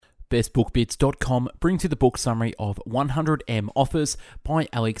BestBookBits.com brings you the book summary of 100M Offers by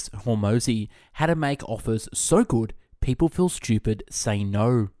Alex Hormozi. How to make offers so good, people feel stupid, say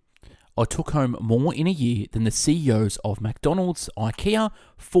no. I took home more in a year than the CEOs of McDonald's, IKEA,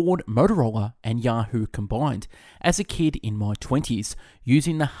 Ford, Motorola, and Yahoo combined. As a kid in my 20s,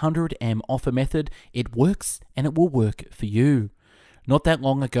 using the 100M offer method, it works and it will work for you. Not that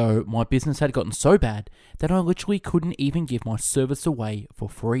long ago, my business had gotten so bad that I literally couldn't even give my service away for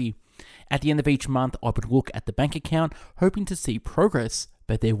free. At the end of each month, I would look at the bank account hoping to see progress,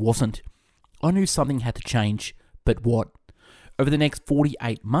 but there wasn't. I knew something had to change, but what? Over the next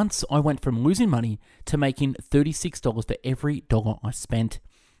 48 months, I went from losing money to making $36 for every dollar I spent.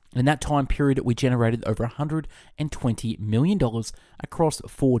 In that time period, we generated over $120 million across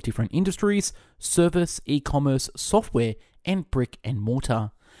 4 different industries: service, e-commerce, software, and brick and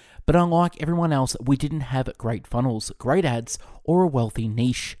mortar. But unlike everyone else, we didn't have great funnels, great ads, or a wealthy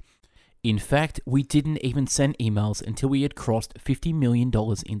niche. In fact, we didn't even send emails until we had crossed $50 million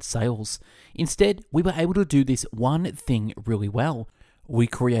in sales. Instead, we were able to do this one thing really well. We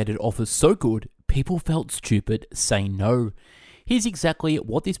created offers so good, people felt stupid, say no. Here's exactly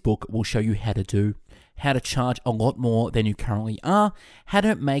what this book will show you how to do. How to charge a lot more than you currently are, how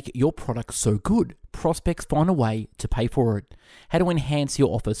to make your product so good, prospects find a way to pay for it, how to enhance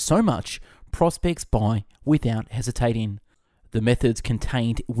your offer so much, prospects buy without hesitating. The methods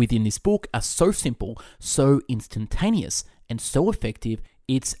contained within this book are so simple, so instantaneous, and so effective,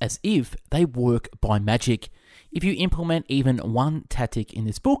 it's as if they work by magic. If you implement even one tactic in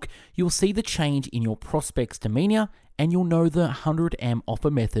this book, you'll see the change in your prospect's demeanor, and you'll know the 100M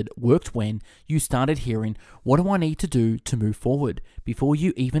offer method worked when you started hearing, "What do I need to do to move forward?" before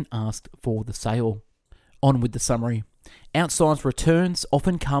you even asked for the sale. On with the summary. Outsized returns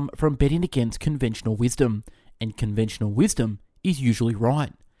often come from betting against conventional wisdom, and conventional wisdom is usually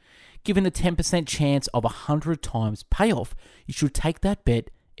right. Given a 10% chance of 100 times payoff, you should take that bet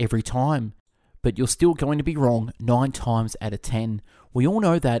every time. But you're still going to be wrong 9 times out of 10. We all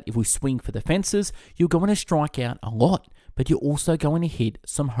know that if we swing for the fences, you're going to strike out a lot, but you're also going to hit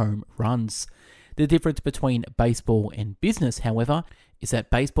some home runs. The difference between baseball and business, however, is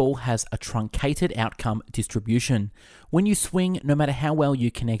that baseball has a truncated outcome distribution. When you swing, no matter how well you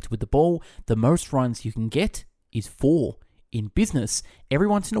connect with the ball, the most runs you can get is 4. In business, every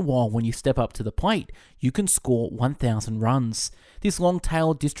once in a while when you step up to the plate, you can score 1,000 runs. This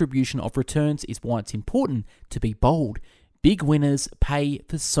long-tailed distribution of returns is why it's important to be bold. Big winners pay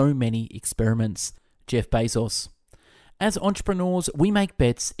for so many experiments. Jeff Bezos. As entrepreneurs, we make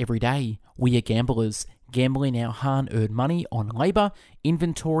bets every day. We are gamblers, gambling our hard-earned money on labor,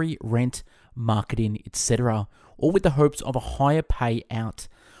 inventory, rent, marketing, etc., all with the hopes of a higher payout.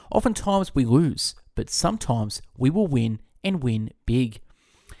 Oftentimes we lose, but sometimes we will win and win big.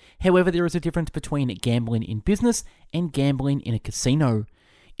 However, there is a difference between gambling in business and gambling in a casino.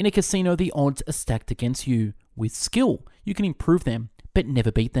 In a casino, the odds are stacked against you. With skill, you can improve them, but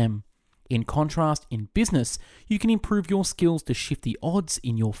never beat them. In contrast, in business, you can improve your skills to shift the odds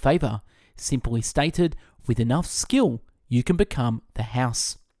in your favor. Simply stated, with enough skill, you can become the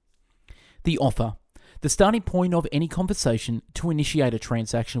house. The offer. The starting point of any conversation to initiate a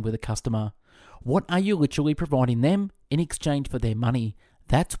transaction with a customer. What are you literally providing them in exchange for their money?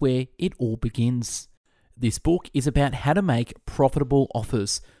 That's where it all begins. This book is about how to make profitable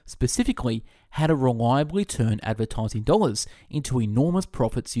offers, specifically how to reliably turn advertising dollars into enormous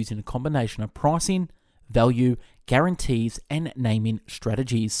profits using a combination of pricing, value, guarantees, and naming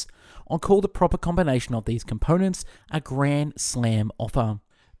strategies. I call the proper combination of these components a grand slam offer.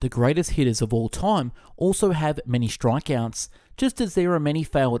 The greatest hitters of all time also have many strikeouts, just as there are many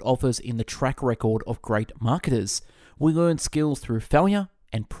failed offers in the track record of great marketers. We learn skills through failure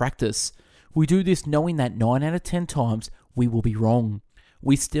and practice. We do this knowing that 9 out of 10 times we will be wrong.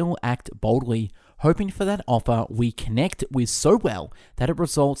 We still act boldly, hoping for that offer we connect with so well that it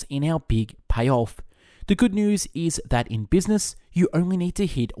results in our big payoff. The good news is that in business, you only need to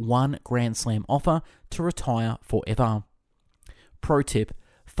hit one grand slam offer to retire forever. Pro tip: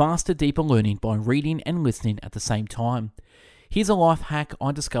 faster, deeper learning by reading and listening at the same time. Here's a life hack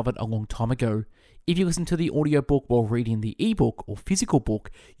I discovered a long time ago. If you listen to the audiobook while reading the ebook or physical book,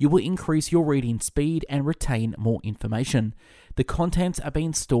 you will increase your reading speed and retain more information. The contents are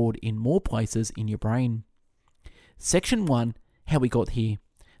being stored in more places in your brain. Section 1, How We Got Here.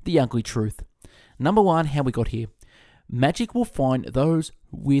 The ugly truth. Number 1, how we got here. Magic will find those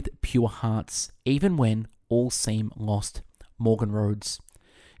with pure hearts, even when all seem lost. Morgan Rhodes.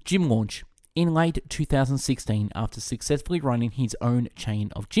 Gym launch. In late 2016, after successfully running his own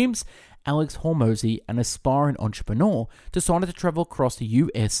chain of gyms, Alex Hormozi, an aspiring entrepreneur, decided to travel across the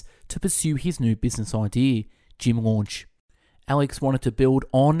US to pursue his new business idea, Gym Launch. Alex wanted to build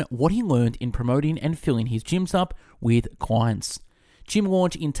on what he learned in promoting and filling his gyms up with clients. Gym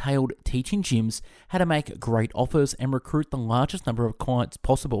Launch entailed teaching gyms how to make great offers and recruit the largest number of clients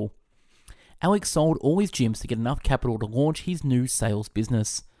possible. Alex sold all his gyms to get enough capital to launch his new sales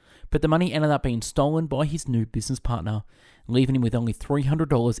business, but the money ended up being stolen by his new business partner, leaving him with only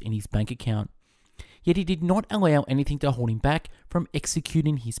 $300 in his bank account. Yet he did not allow anything to hold him back from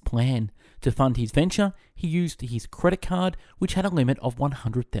executing his plan. To fund his venture, he used his credit card, which had a limit of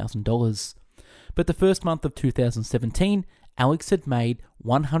 $100,000. But the first month of 2017, Alex had made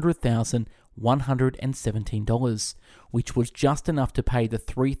 $100,117, which was just enough to pay the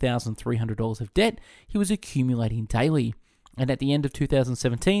 $3,300 of debt he was accumulating daily. And at the end of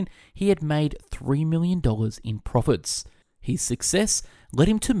 2017, he had made $3 million in profits. His success led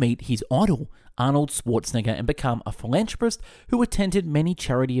him to meet his idol, Arnold Schwarzenegger, and become a philanthropist who attended many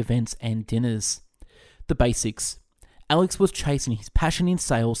charity events and dinners. The basics. Alex was chasing his passion in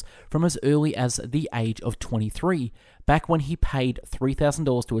sales from as early as the age of 23, back when he paid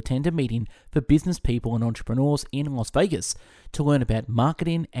 $3,000 to attend a meeting for business people and entrepreneurs in Las Vegas to learn about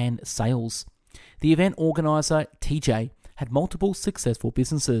marketing and sales. The event organizer, TJ, had multiple successful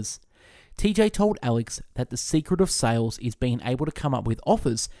businesses. TJ told Alex that the secret of sales is being able to come up with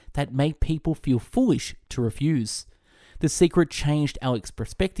offers that make people feel foolish to refuse. The secret changed Alex's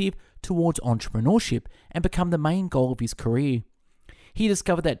perspective towards entrepreneurship and became the main goal of his career. He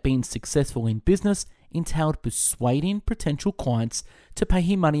discovered that being successful in business entailed persuading potential clients to pay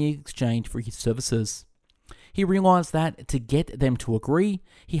him money in exchange for his services. He realized that to get them to agree,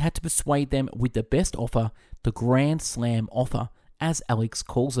 he had to persuade them with the best offer, the Grand Slam offer, as Alex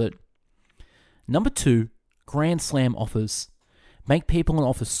calls it. Number 2, Grand Slam offers. Make people an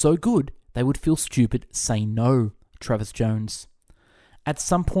offer so good they would feel stupid saying no, Travis Jones. At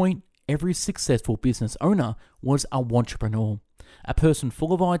some point, every successful business owner was a wantrepreneur, a person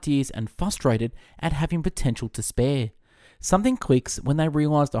full of ideas and frustrated at having potential to spare. Something clicks when they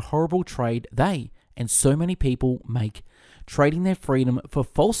realize the horrible trade they and so many people make, trading their freedom for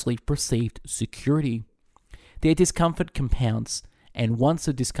falsely perceived security. Their discomfort compounds, and once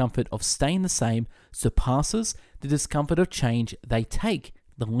the discomfort of staying the same surpasses the discomfort of change, they take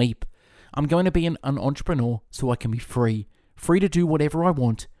the leap. I'm going to be an entrepreneur so I can be free to do whatever I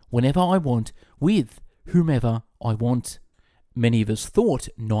want, whenever I want, with whomever I want. Many of us thought,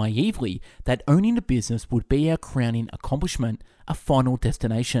 naively, that owning a business would be our crowning accomplishment, a final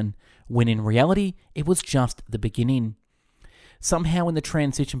destination, when in reality, it was just the beginning. Somehow in the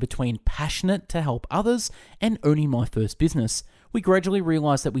transition between passionate to help others and owning my first business, we gradually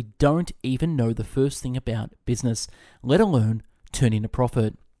realized that we don't even know the first thing about business, let alone turning a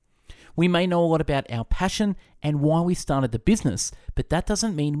profit. We may know a lot about our passion and why we started the business, but that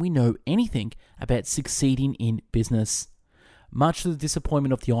doesn't mean we know anything about succeeding in business. Much to the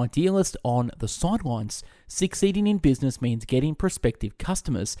disappointment of the idealist on the sidelines, succeeding in business means getting prospective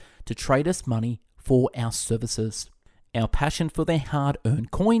customers to trade us money for our services. Our passion for their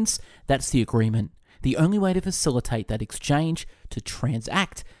hard-earned coins, that's the agreement. The only way to facilitate that exchange, to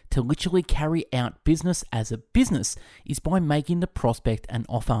transact, to literally carry out business as a business, is by making the prospect an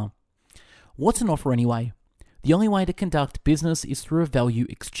offer. What's an offer anyway? The only way to conduct business is through a value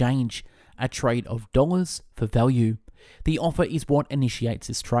exchange, a trade of dollars for value. The offer is what initiates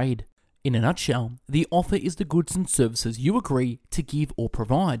this trade. In a nutshell, the offer is the goods and services you agree to give or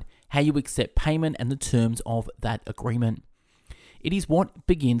provide, how you accept payment and the terms of that agreement. It is what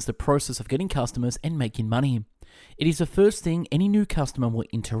begins the process of getting customers and making money. It is the first thing any new customer will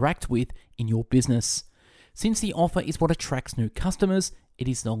interact with in your business. Since the offer is what attracts new customers, it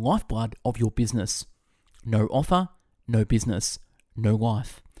is the lifeblood of your business. No offer, no business, no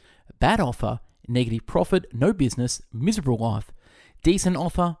life. Bad offer, negative profit, no business, miserable life. Decent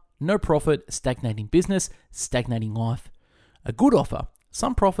offer, no profit, stagnating business, stagnating life. A good offer,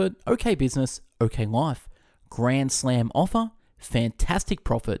 some profit, okay business, okay life. Grand Slam offer, fantastic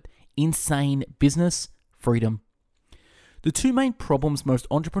profit, insane business, freedom. The two main problems most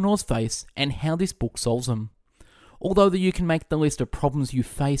entrepreneurs face and how this book solves them. Although you can make the list of problems you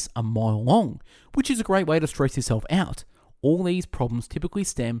face a mile long, which is a great way to stress yourself out, all these problems typically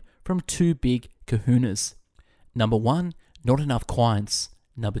stem from two big kahunas. Number 1, not enough clients.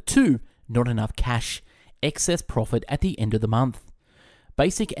 Number 2, not enough cash, excess profit at the end of the month.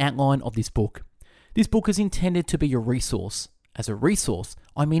 Basic outline of this book. This book is intended to be a resource, As a resource,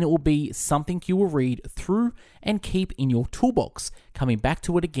 I mean it will be something you will read through and keep in your toolbox, coming back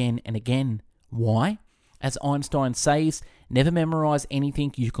to it again and again. Why? As Einstein says, never memorize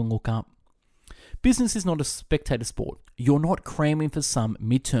anything you can look up. Business is not a spectator sport. You're not cramming for some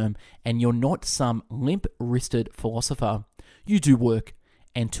midterm, and you're not some limp-wristed philosopher. You do work,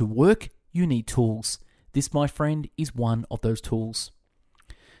 and to work, you need tools. This, my friend, is one of those tools.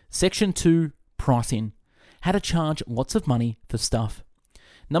 Section 2, pricing. How to charge lots of money for stuff.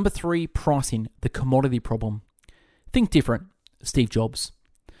 Number 3, pricing, the commodity problem. Think different, Steve Jobs.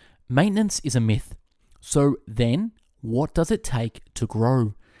 Maintenance is a myth. So then, what does it take to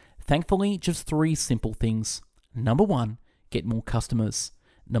grow? Thankfully, just 3 simple things. Number 1, get more customers.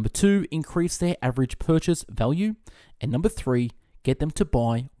 Number 2, increase their average purchase value. And number 3, get them to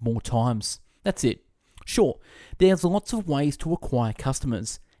buy more times. That's it. Sure, there's lots of ways to acquire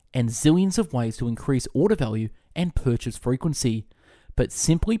customers and zillions of ways to increase order value and purchase frequency. But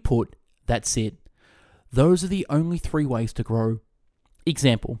simply put, that's it. Those are the only 3 ways to grow.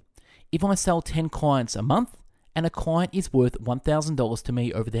 Example, if I sell 10 clients a month and a client is worth $1,000 to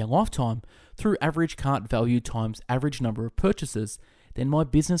me over their lifetime through average cart value times average number of purchases, then my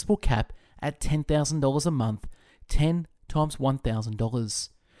business will cap at $10,000 a month, 10 times $1,000.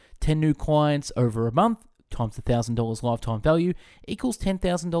 10 new clients over a month times $1,000 lifetime value equals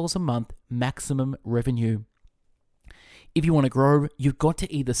 $10,000 a month maximum revenue. If you want to grow, you've got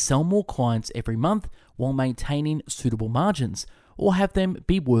to either sell more clients every month while maintaining suitable margins, or have them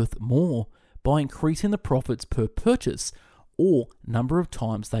be worth more by increasing the profits per purchase or number of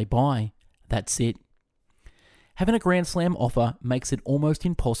times they buy. That's it. Having a Grand Slam offer makes it almost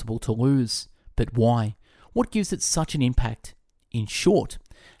impossible to lose. But why? What gives it such an impact? In short,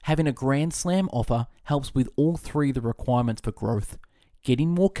 having a Grand Slam offer helps with all 3 of the requirements for growth: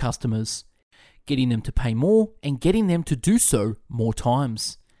 getting more customers, getting them to pay more, and getting them to do so more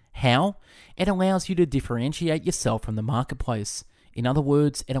times. How? It allows you to differentiate yourself from the marketplace. In other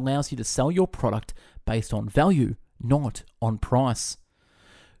words, it allows you to sell your product based on value, not on price.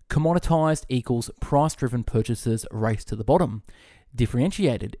 Commoditized equals price-driven purchases race to the bottom.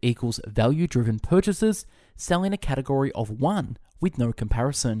 Differentiated equals value-driven purchases sell in a category of one with no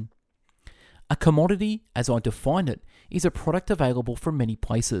comparison. A commodity, as I define it, is a product available from many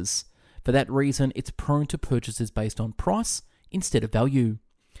places. For that reason, it's prone to purchases based on price instead of value.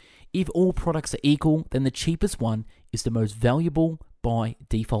 If all products are equal, then the cheapest one is the most valuable by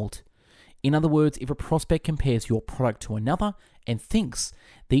default. In other words, if a prospect compares your product to another and thinks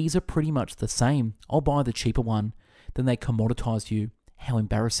these are pretty much the same, I'll buy the cheaper one, then they commoditize you. How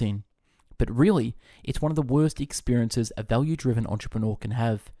embarrassing. But really, it's one of the worst experiences a value-driven entrepreneur can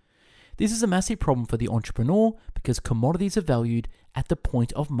have. This is a massive problem for the entrepreneur because commodities are valued at the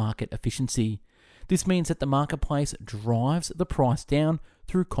point of market efficiency. This means that the marketplace drives the price down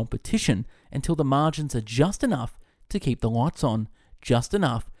through competition until the margins are just enough to keep the lights on, just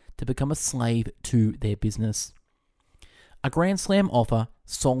enough to become a slave to their business. A Grand Slam offer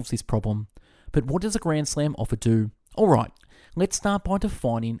solves this problem. But what does a Grand Slam offer do? Alright, let's start by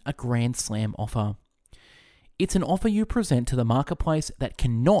defining a Grand Slam offer. It's an offer you present to the marketplace that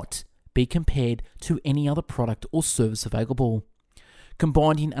cannot be compared to any other product or service available.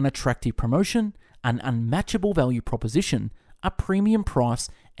 Combining an attractive promotion, an unmatchable value proposition, a premium price,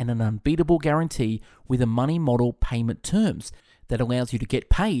 and an unbeatable guarantee with a money model payment terms that allows you to get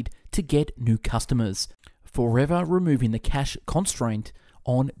paid to get new customers, forever removing the cash constraint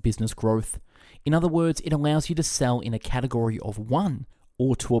on business growth. In other words, it allows you to sell in a category of one,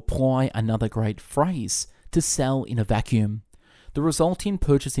 or to apply another great phrase, to sell in a vacuum. The resulting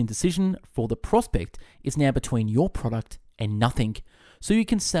purchasing decision for the prospect is now between your product and nothing, so you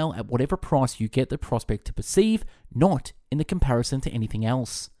can sell at whatever price you get the prospect to perceive, not in the comparison to anything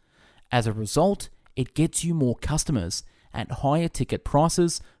else. As a result, it gets you more customers at higher ticket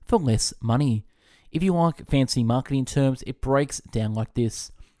prices for less money. If you like fancy marketing terms, it breaks down like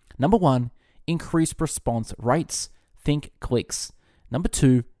this. Number 1, increased response rates, think clicks. Number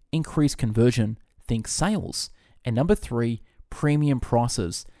 2, increased conversion, think sales. And number 3, premium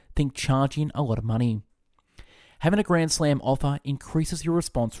prices, think charging a lot of money. Having a Grand Slam offer increases your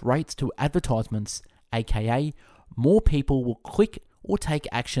response rates to advertisements, aka more people will click or take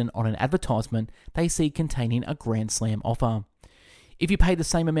action on an advertisement they see containing a Grand Slam offer. If you pay the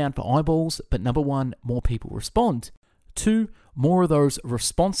same amount for eyeballs, but number 1, more people respond. 2, more of those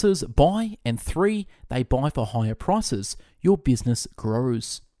responses buy. And 3, they buy for higher prices. Your business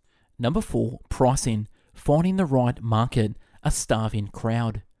grows. Number 4, pricing. Finding the right market, a starving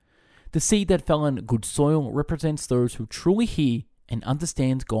crowd. The seed that fell in good soil represents those who truly hear and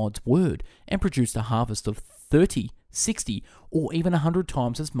understand God's word and produce a harvest of 30, 60, or even 100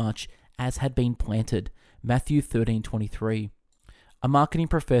 times as much as had been planted. Matthew 13:23. A marketing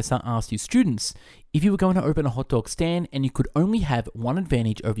professor asked his students, if you were going to open a hot dog stand and you could only have one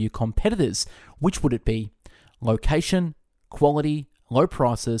advantage over your competitors, which would it be? Location, quality, low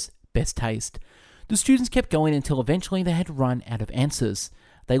prices, best taste. The students kept going until eventually they had run out of answers.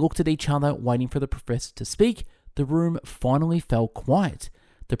 They looked at each other, waiting for the professor to speak. The room finally fell quiet.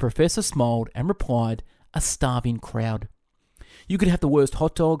 The professor smiled and replied, a starving crowd. You could have the worst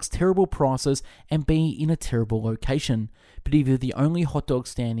hot dogs, terrible prices, and be in a terrible location. But if you're the only hot dog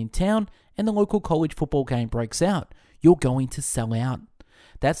stand in town and the local college football game breaks out, you're going to sell out.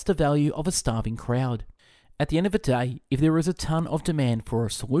 That's the value of a starving crowd. At the end of the day, if there is a ton of demand for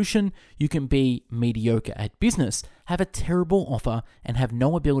a solution, you can be mediocre at business, have a terrible offer, and have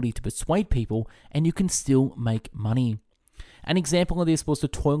no ability to persuade people, and you can still make money. An example of this was the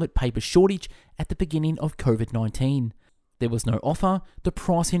toilet paper shortage at the beginning of COVID-19. There was no offer, the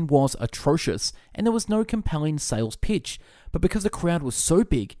pricing was atrocious, and there was no compelling sales pitch. But because the crowd was so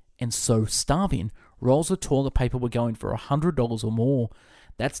big and so starving, rolls of toilet paper were going for $100 or more.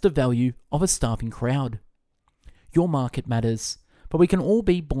 That's the value of a starving crowd. Your market matters, but we can all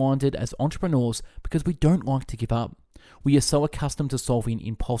be blinded as entrepreneurs because we don't like to give up. We are so accustomed to solving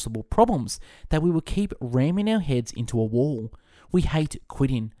impossible problems that we will keep ramming our heads into a wall. We hate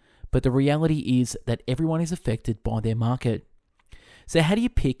quitting. But the reality is that everyone is affected by their market. So how do you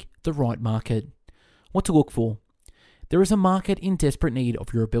pick the right market? What to look for? There is a market in desperate need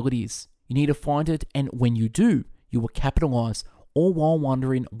of your abilities. You need to find it, and when you do, you will capitalize, all while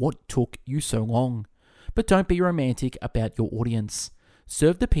wondering what took you so long. But don't be romantic about your audience.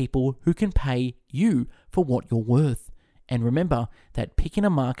 Serve the people who can pay you for what you're worth. And remember that picking a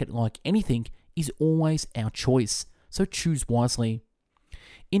market like anything is always our choice, so choose wisely.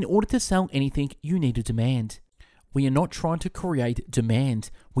 In order to sell anything, you need a demand. We are not trying to create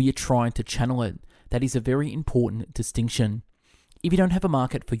demand, we are trying to channel it. That is a very important distinction. If you don't have a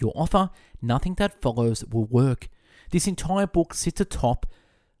market for your offer, nothing that follows will work. This entire book sits atop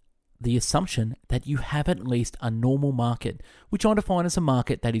the assumption that you have at least a normal market, which I define as a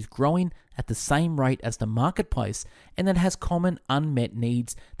market that is growing at the same rate as the marketplace and that has common unmet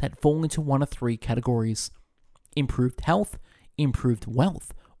needs that fall into one of three categories: improved health, improved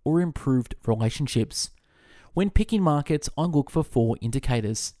wealth, or improved relationships. When picking markets, I look for 4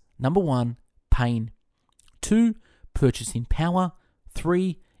 indicators. Number 1, pain. 2, purchasing power.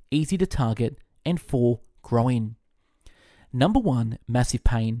 3, easy to target. And 4, growing. Number 1, massive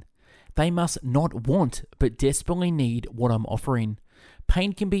pain. They must not want but desperately need what I'm offering.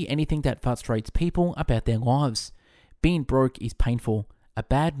 Pain can be anything that frustrates people about their lives. Being broke is painful. A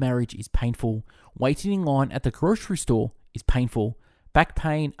bad marriage is painful. Waiting in line at the grocery store is painful. Back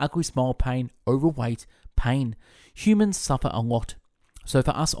pain, ugly smile pain, overweight, pain. Humans suffer a lot. So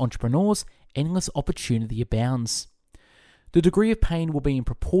for us entrepreneurs, endless opportunity abounds. The degree of pain will be in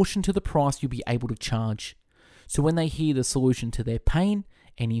proportion to the price you'll be able to charge. So when they hear the solution to their pain,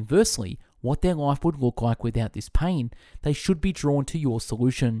 and inversely, what their life would look like without this pain, they should be drawn to your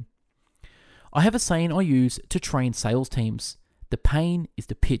solution. I have a saying I use to train sales teams. The pain is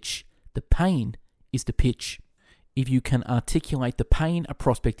the pitch. The pain is the pitch. If you can articulate the pain a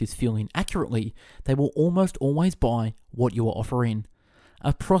prospect is feeling accurately, they will almost always buy what you are offering.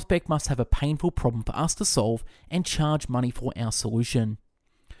 A prospect must have a painful problem for us to solve and charge money for our solution.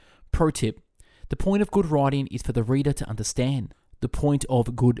 Pro tip: the point of good writing is for the reader to understand. The point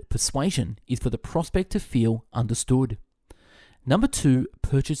of good persuasion is for the prospect to feel understood. Number 2,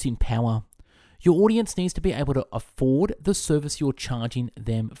 purchasing power. Your audience needs to be able to afford the service you're charging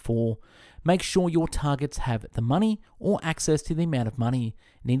them for. Make sure your targets have the money or access to the amount of money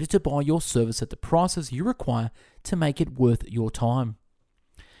needed to buy your service at the prices you require to make it worth your time.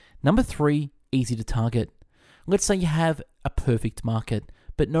 Number 3, easy to target. Let's say you have a perfect market,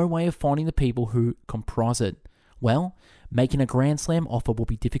 but no way of finding the people who comprise it. Well, making a Grand Slam offer will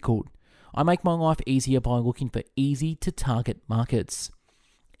be difficult. I make my life easier by looking for easy to target markets.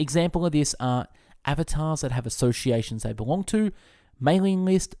 Example of this are avatars that have associations they belong to, mailing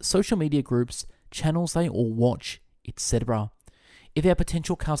list, social media groups, channels they all watch, etc. If our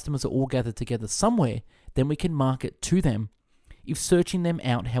potential customers are all gathered together somewhere, then we can market to them. If searching them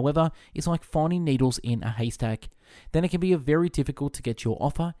out, however, is like finding needles in a haystack, then it can be very difficult to get your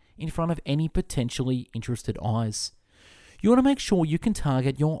offer in front of any potentially interested eyes. You want to make sure you can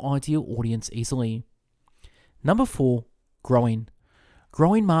target your ideal audience easily. Number 4, growing.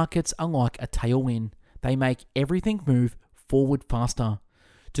 Growing markets are like a tailwind. They make everything move forward faster.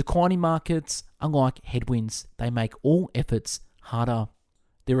 Declining markets are like headwinds. They make all efforts harder.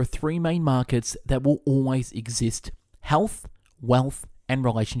 There are 3 main markets that will always exist: health, wealth, and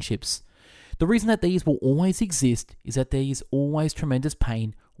relationships. The reason that these will always exist is that there is always tremendous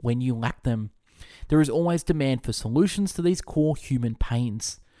pain when you lack them. There is always demand for solutions to these core human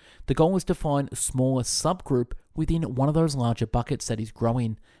pains. The goal is to find a smaller subgroup within one of those larger buckets that is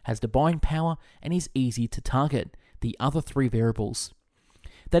growing, has the buying power, and is easy to target, the other three variables.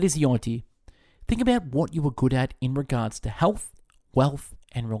 That is the idea. Think about what you are good at in regards to health, wealth,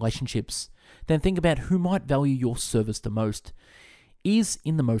 and relationships. Then think about who might value your service the most. Is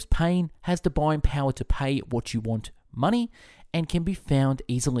in the most pain, has the buying power to pay what you want, money, and can be found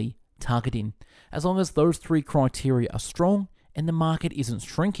easily, targeting. As long as those three criteria are strong and the market isn't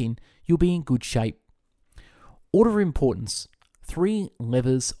shrinking, you'll be in good shape. Order of importance. 3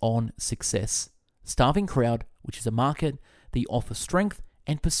 levers on success. Starving crowd, which is a market, the offer strength,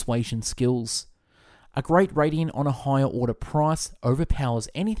 and persuasion skills. A great rating on a higher order price overpowers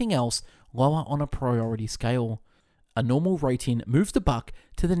anything else lower on a priority scale. A normal rating moves the buck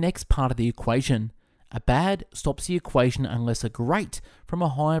to the next part of the equation. A bad stops the equation unless a great from a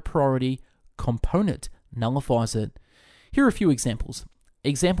higher priority component nullifies it. Here are a few examples.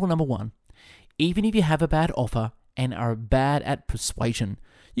 Example number 1. Even if you have a bad offer and are bad at persuasion,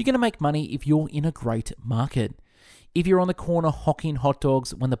 you're going to make money if you're in a great market. If you're on the corner hawking hot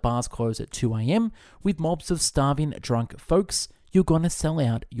dogs when the bars close at 2 a.m. with mobs of starving drunk folks, you're going to sell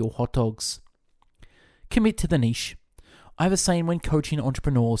out your hot dogs. Commit to the niche. I have a saying when coaching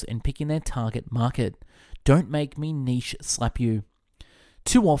entrepreneurs and picking their target market: don't make me niche slap you.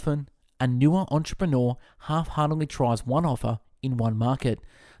 Too often, a newer entrepreneur half-heartedly tries one offer in one market,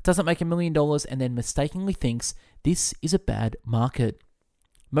 doesn't make $1 million, and then mistakenly thinks this is a bad market.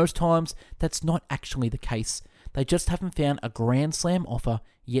 Most times, that's not actually the case. They just haven't found a grand slam offer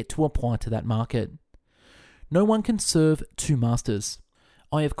yet to apply to that market. No one can serve two masters.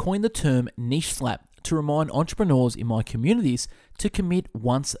 I have coined the term niche slap to remind entrepreneurs in my communities to commit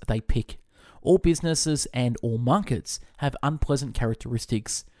once they pick. All businesses and all markets have unpleasant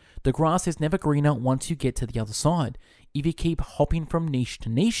characteristics. The grass is never greener once you get to the other side. If you keep hopping from niche to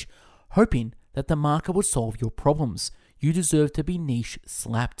niche, hoping that the market will solve your problems, you deserve to be niche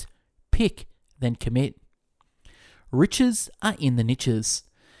slapped. Pick, then commit. Riches are in the niches.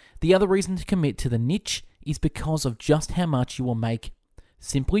 The other reason to commit to the niche is because of just how much you will make.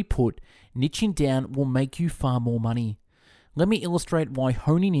 Simply put, niching down will make you far more money. Let me illustrate why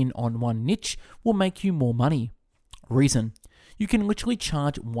honing in on one niche will make you more money. Reason: you can literally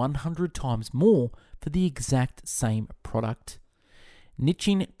charge 100 times more for the exact same product.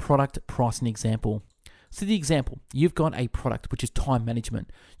 Niching product pricing example. So the example, you've got a product which is time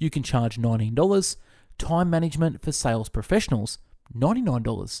management. You can charge $19. Time management for sales professionals,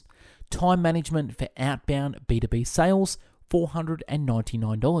 $99. Time management for outbound B2B sales,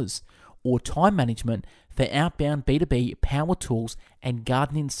 $499. Or time management for outbound B2B power tools and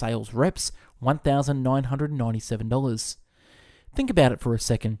gardening sales reps, $1,997. Think about it for a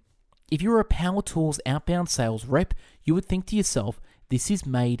second. If you're a power tools outbound sales rep, you would think to yourself, this is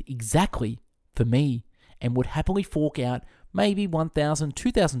made exactly for me, and would happily fork out maybe $1,000,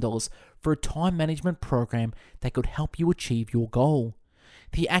 $2,000 for a time management program that could help you achieve your goal.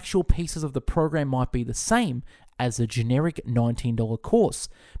 The actual pieces of the program might be the same as a generic $19 course,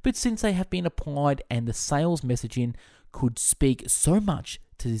 but since they have been applied and the sales messaging could speak so much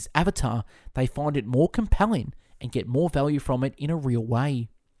to this avatar, they find it more compelling and get more value from it in a real way.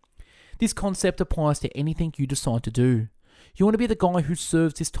 This concept applies to anything you decide to do. You want to be the guy who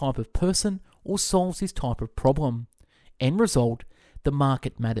serves this type of person or solves this type of problem. End result, the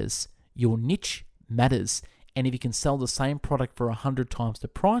market matters. Your niche matters. And if you can sell the same product for 100 times the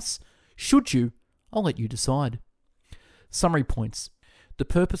price, should you? I'll let you decide. Summary points. The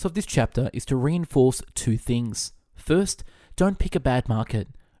purpose of this chapter is to reinforce 2 things. First, don't pick a bad market.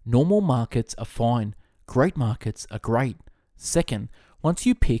 Normal markets are fine. Great markets are great. Second, once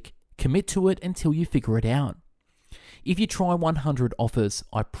you pick, commit to it until you figure it out. If you try 100 offers,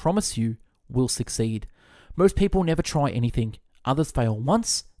 I promise you will succeed. Most people never try anything. Others fail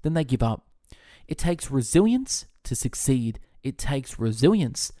once, then they give up. It takes resilience to succeed. It takes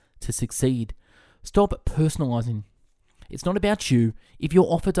resilience to succeed. Stop personalizing. It's not about you. If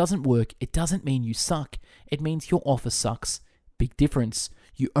your offer doesn't work, it doesn't mean you suck. It means your offer sucks. Big difference.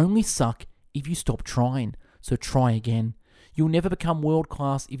 You only suck if you stop trying. So try again. You'll never become world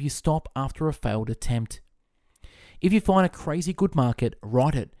class if you stop after a failed attempt. If you find a crazy good market,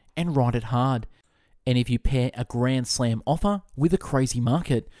 write it and write it hard. And if you pair a grand slam offer with a crazy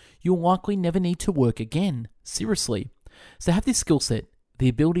market, you'll likely never need to work again. Seriously. So have this skill set, the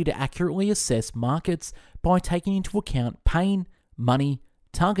ability to accurately assess markets by taking into account pain, money,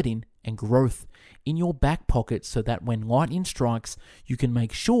 targeting, and growth in your back pocket so that when lightning strikes, you can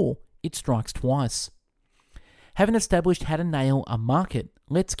make sure it strikes twice. Having established how to nail a market,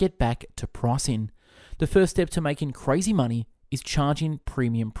 let's get back to pricing. The first step to making crazy money is charging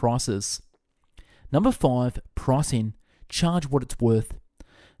premium prices. Number 5, pricing. Charge what it's worth.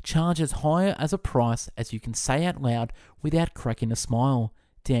 Charge as high as a price as you can say out loud without cracking a smile.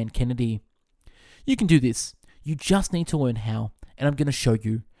 Dan Kennedy. You can do this. You just need to learn how, and I'm going to show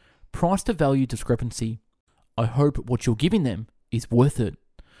you. Price to value discrepancy. I hope what you're giving them is worth it.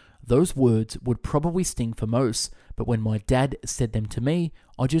 Those words would probably sting for most, but when my dad said them to me,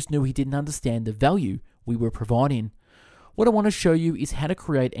 I just knew he didn't understand the value we were providing. What I want to show you is how to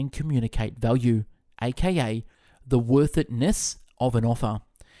create and communicate value, aka the worth itness of an offer.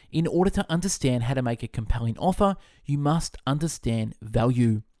 In order to understand how to make a compelling offer, you must understand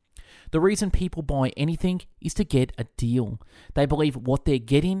value. The reason people buy anything is to get a deal. They believe what they're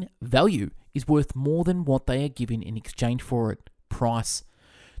getting, value, is worth more than what they are giving in exchange for it, price.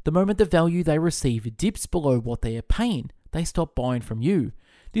 The moment the value they receive dips below what they are paying, they stop buying from you.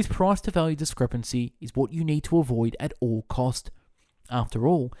 This price to value discrepancy is what you need to avoid at all cost. After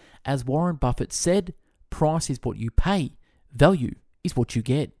all, as Warren Buffett said, price is what you pay, value is what you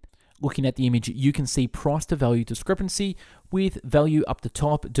get. Looking at the image, you can see price to value discrepancy with value up the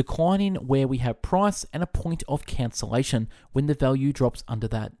top declining where we have price and a point of cancellation when the value drops under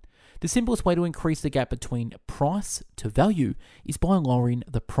that. The simplest way to increase the gap between price to value is by lowering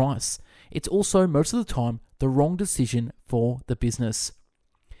the price. It's also, most of the time, the wrong decision for the business.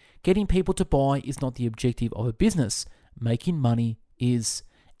 Getting people to buy is not the objective of a business. Making money is.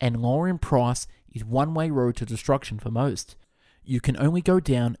 And lowering price is one-way road to destruction for most. You can only go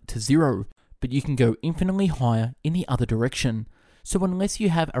down to 0, but you can go infinitely higher in the other direction. So unless you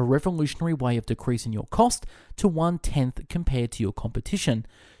have a revolutionary way of decreasing your cost to 1/10 compared to your competition,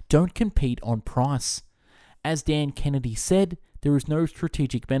 don't compete on price. As Dan Kennedy said, there is no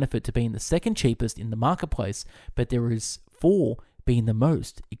strategic benefit to being the second cheapest in the marketplace, but there is for being the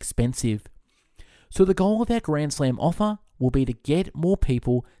most expensive. So the goal of our Grand Slam offer will be to get more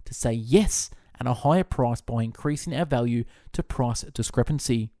people to say yes at a higher price by increasing our value to price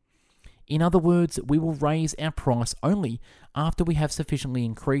discrepancy. In other words, we will raise our price only after we have sufficiently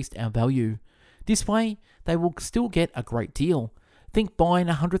increased our value. This way, they will still get a great deal. Think buying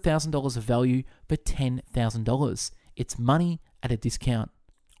 $100,000 of value for $10,000. It's money at a discount.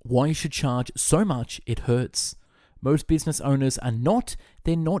 Why you should charge so much it hurts. Most business owners are not,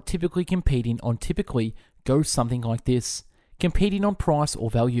 they're not typically competing on typically goes something like this. Competing on price or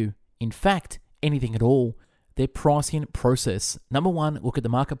value. In fact, anything at all. Their pricing process. Number 1, look at the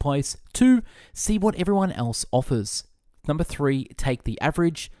marketplace. 2, see what everyone else offers. Number 3, take the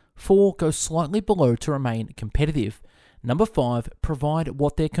average. 4, go slightly below to remain competitive. Number 5, provide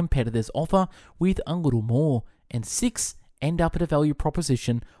what their competitors offer with a little more. And 6, end up at a value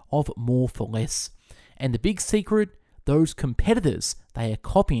proposition of more for less. And the big secret, those competitors they are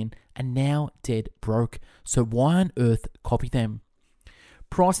copying are now dead broke. So why on earth copy them?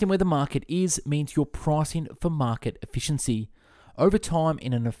 Pricing where the market is means you're pricing for market efficiency. Over time,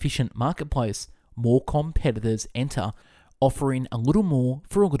 in an efficient marketplace, more competitors enter, offering a little more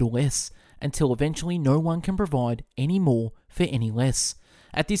for a little less, until eventually no one can provide any more for any less.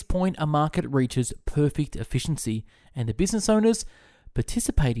 At this point, a market reaches perfect efficiency, and the business owners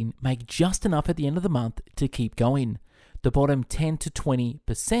participating make just enough at the end of the month to keep going. The bottom 10 to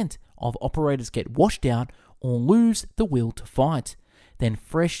 20% of operators get washed out or lose the will to fight. Then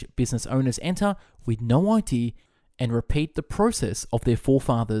fresh business owners enter with no idea and repeat the process of their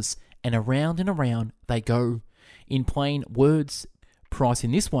forefathers, and around they go. In plain words,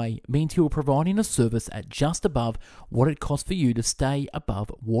 pricing this way means you are providing a service at just above what it costs for you to stay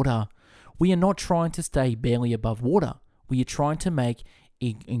above water. We are not trying to stay barely above water. We are trying to make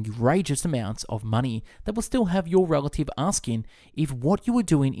outrageous amounts of money that will still have your relative asking if what you are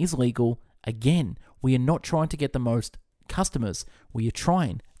doing is legal. Again, we are not trying to get the most customers. We are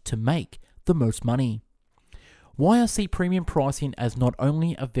trying to make the most money. Why I see premium pricing as not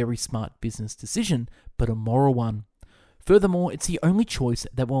only a very smart business decision, but a moral one. Furthermore, it's the only choice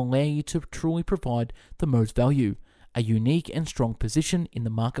that will allow you to truly provide the most value, a unique and strong position in the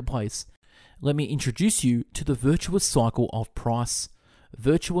marketplace. Let me introduce you to the virtuous cycle of price.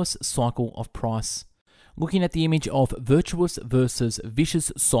 Virtuous cycle of price. Looking at the image of virtuous versus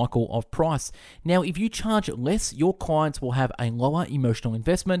vicious cycle of price. Now, if you charge less, your clients will have a lower emotional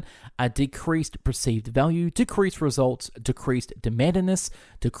investment, a decreased perceived value, decreased results, decreased demandedness,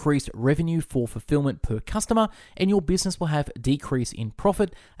 decreased revenue for fulfillment per customer, and your business will have a decrease in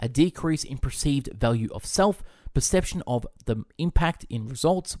profit, a decrease in perceived value of self, perception of the impact in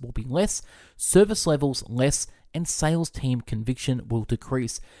results will be less, service levels less, and sales team conviction will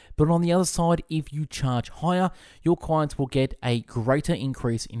decrease. But on the other side, if you charge higher, your clients will get a greater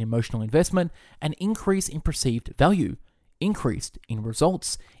increase in emotional investment, an increase in perceived value, increase in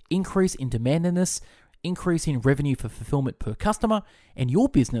results, increase in demandedness, increase in revenue for fulfillment per customer, and your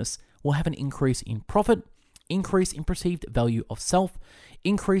business will have an increase in profit, increase in perceived value of self,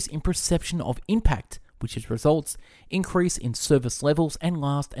 increase in perception of impact, which is results, increase in service levels, and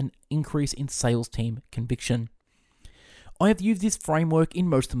last, an increase in sales team conviction. I have used this framework in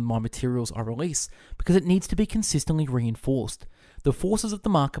most of my materials I release because it needs to be consistently reinforced. The forces of the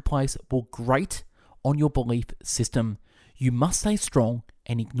marketplace will grate on your belief system. You must stay strong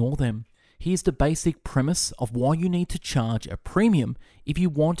and ignore them. Here's the basic premise of why you need to charge a premium if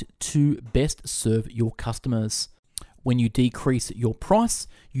you want to best serve your customers. When you decrease your price,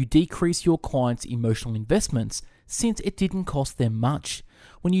 you decrease your clients' emotional investments since it didn't cost them much.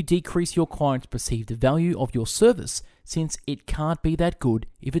 When you decrease your clients' perceived value of your service, since it can't be that good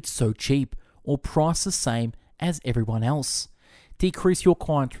if it's so cheap or priced the same as everyone else. Decrease your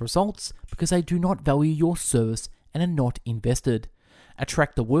clients' results because they do not value your service and are not invested.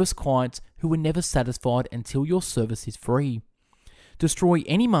 Attract the worst clients who are never satisfied until your service is free. Destroy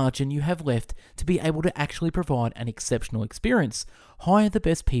any margin you have left to be able to actually provide an exceptional experience. Hire the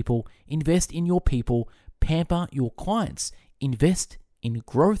best people, invest in your people, pamper your clients, invest in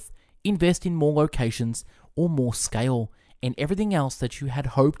growth, invest in more locations or more scale, and everything else that you had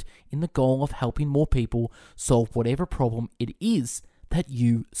hoped in the goal of helping more people solve whatever problem it is that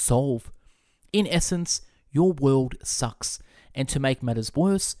you solve. In essence, your world sucks, and to make matters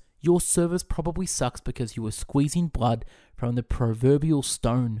worse, your service probably sucks because you were squeezing blood from the proverbial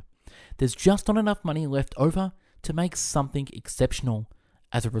stone. There's just not enough money left over to make something exceptional.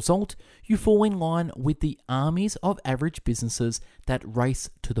 As a result, you fall in line with the armies of average businesses that race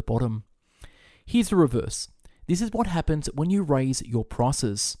to the bottom. Here's the reverse. This is what happens when you raise your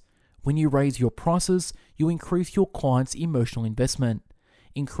prices. When you raise your prices, you increase your client's emotional investment,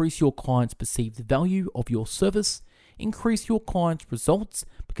 increase your client's perceived value of your service, increase your client's results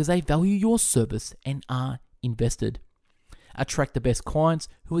because they value your service and are invested. Attract the best clients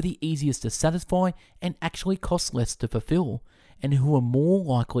who are the easiest to satisfy and actually cost less to fulfill, and who are more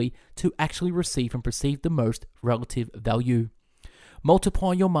likely to actually receive and perceive the most relative value.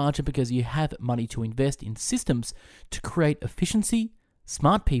 Multiply your margin because you have money to invest in systems to create efficiency,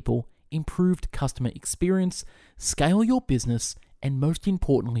 smart people, improved customer experience, scale your business, and most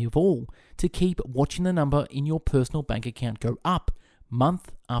importantly of all, to keep watching the number in your personal bank account go up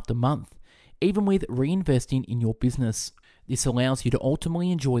month after month, even with reinvesting in your business. This allows you to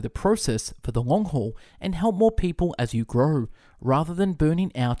ultimately enjoy the process for the long haul and help more people as you grow, rather than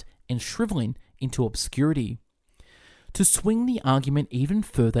burning out and shriveling into obscurity. To swing the argument even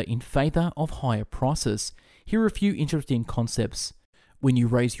further in favor of higher prices, here are a few interesting concepts. When you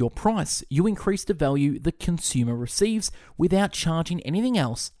raise your price, you increase the value the consumer receives without charging anything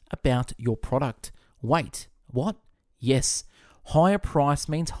else about your product. Wait, what? Yes, higher price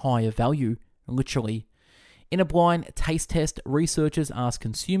means higher value, literally. In a blind taste test, researchers asked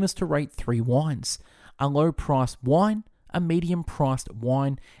consumers to rate 3 wines: a low-priced wine, a medium-priced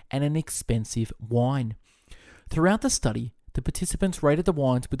wine, and an expensive wine. Throughout the study, the participants rated the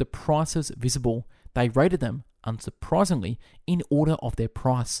wines with the prices visible. They rated them, unsurprisingly, in order of their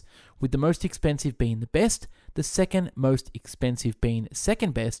price, with the most expensive being the best, the second most expensive being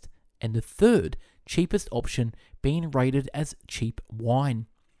second best, and the third cheapest option being rated as cheap wine.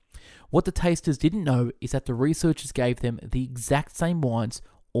 What the tasters didn't know is that the researchers gave them the exact same wines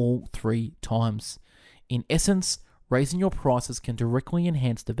all 3 times. In essence, raising your prices can directly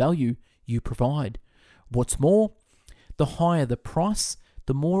enhance the value you provide. What's more, the higher the price,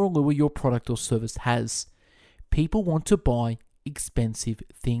 the more allure your product or service has. People want to buy expensive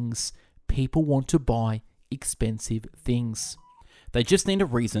things. People want to buy expensive things. They just need a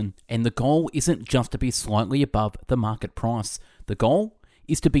reason, and the goal isn't just to be slightly above the market price. The goal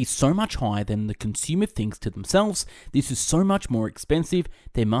is to be so much higher than the consumer thinks to themselves, this is so much more expensive,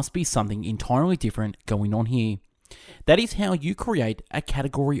 there must be something entirely different going on here. That is how you create a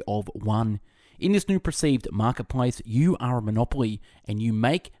category of one. In this new perceived marketplace, you are a monopoly, and you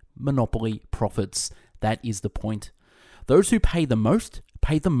make monopoly profits. That is the point. Those who pay the most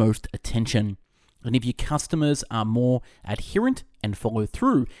attention. And if your customers are more adherent and follow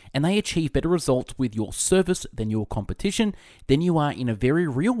through, and they achieve better results with your service than your competition, then you are in a very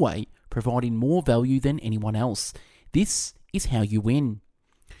real way providing more value than anyone else. This is how you win.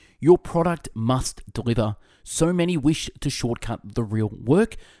 Your product must deliver. So many wish to shortcut the real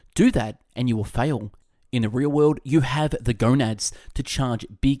work. Do that and you will fail. In the real world, you have the gonads. To charge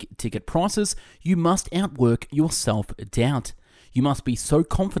big ticket prices, you must outwork your self-doubt. You must be so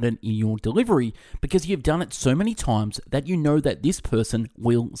confident in your delivery because you've done it so many times that you know that this person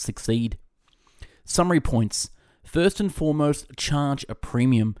will succeed. Summary points. First and foremost, charge a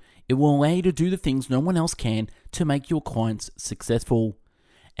premium. It will allow you to do the things no one else can to make your clients successful.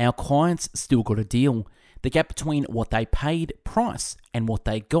 Our clients still got a deal. The gap between what they paid, price, and what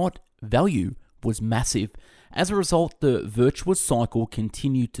they got, value, was massive. As a result, the virtuous cycle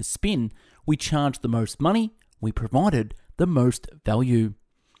continued to spin. We charged the most money, we provided the most value.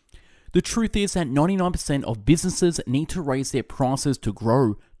 The truth is that 99% of businesses need to raise their prices to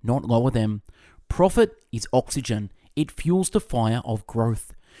grow, not lower them. Profit is oxygen. It fuels the fire of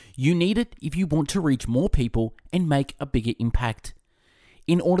growth. You need it if you want to reach more people and make a bigger impact.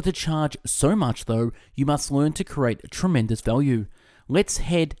 In order to charge so much though, you must learn to create tremendous value. Let's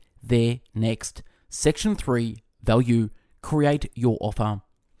head there next. Section 3, Value. Create your offer.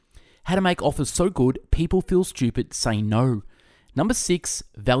 How to make offers so good people feel stupid say no. Number 6,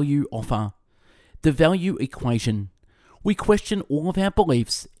 value offer. The value equation. We question all of our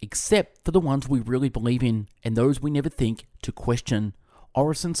beliefs except for the ones we really believe in and those we never think to question.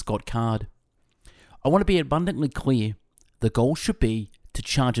 Orison Scott Card. I want to be abundantly clear. The goal should be to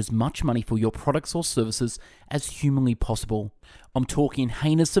charge as much money for your products or services as humanly possible. I'm talking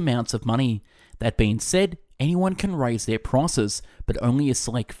heinous amounts of money. That being said, anyone can raise their prices, but only a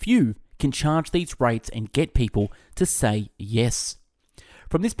select few can charge these rates and get people to say yes.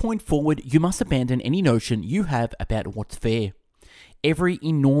 From this point forward, you must abandon any notion you have about what's fair. Every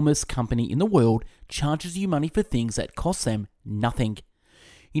enormous company in the world charges you money for things that cost them nothing.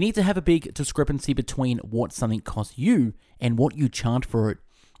 You need to have a big discrepancy between what something costs you and what you charge for it.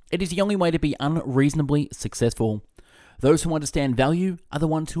 It is the only way to be unreasonably successful. Those who understand value are the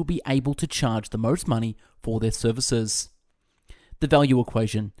ones who will be able to charge the most money for their services. The value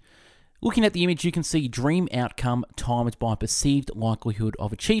equation. Looking at the image, you can see dream outcome times by perceived likelihood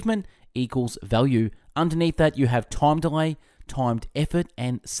of achievement equals value. Underneath that, you have time delay, timed effort,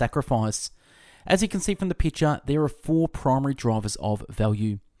 and sacrifice. As you can see from the picture, there are 4 primary drivers of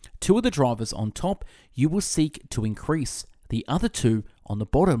value. 2 of the drivers on top you will seek to increase. The other 2 on the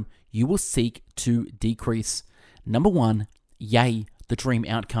bottom you will seek to decrease. Number 1, yay, the dream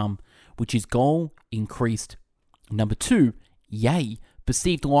outcome, which is goal increased. Number 2, yay,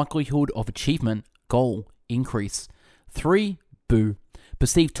 perceived likelihood of achievement, goal increase. 3, boo,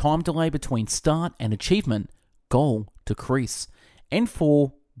 perceived time delay between start and achievement, goal decrease. And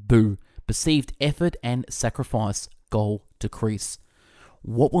 4, boo, perceived effort and sacrifice, goal decrease.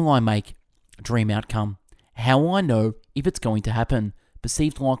 What will I make? Dream outcome. How will I know if it's going to happen?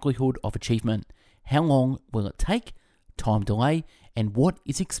 Perceived likelihood of achievement. How long will it take? Time delay. And what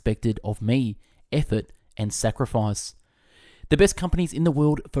is expected of me? Effort and sacrifice. The best companies in the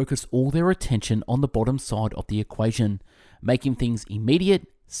world focus all their attention on the bottom side of the equation, making things immediate,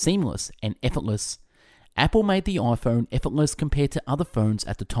 seamless, and effortless. Apple made the iPhone effortless compared to other phones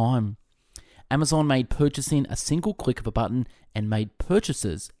at the time. Amazon made purchasing a single click of a button and made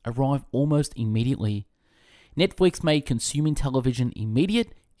purchases arrive almost immediately. Netflix made consuming television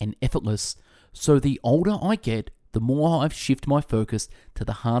immediate and effortless. So the older I get, the more I've shifted my focus to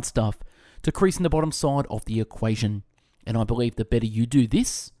the hard stuff, decreasing the bottom side of the equation. And I believe the better you do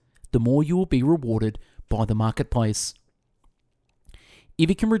this, the more you will be rewarded by the marketplace. If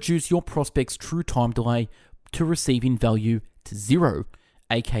you can reduce your prospect's true time delay to receiving value to 0,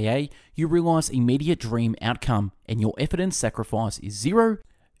 aka you realize immediate dream outcome and your effort and sacrifice is 0,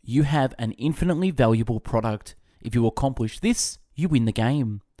 you have an infinitely valuable product. If you accomplish this, you win the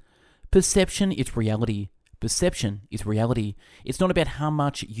game. Perception is reality. Perception is reality. It's not about how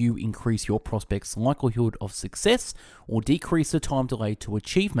much you increase your prospect's likelihood of success or decrease the time delay to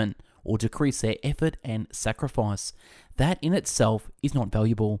achievement or decrease their effort and sacrifice. That in itself is not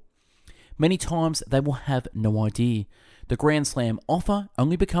valuable. Many times they will have no idea. The Grand Slam offer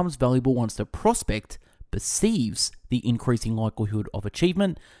only becomes valuable once the prospect perceives the increasing likelihood of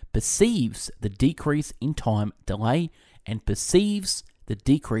achievement, perceives the decrease in time delay, and perceives the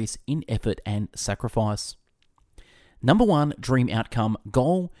decrease in effort and sacrifice. Number 1, dream outcome,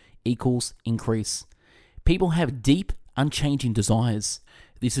 goal equals increase. People have deep, unchanging desires.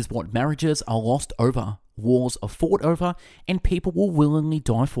 This is what marriages are lost over, wars are fought over, and people will willingly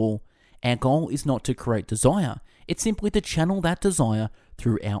die for. Our goal is not to create desire, it's simply to channel that desire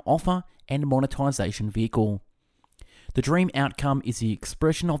through our offer and monetization vehicle. The dream outcome is the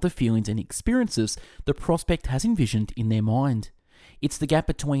expression of the feelings and experiences the prospect has envisioned in their mind. It's the gap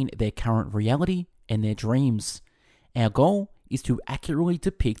between their current reality and their dreams. Our goal is to accurately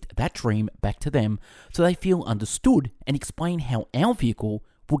depict that dream back to them so they feel understood and explain how our vehicle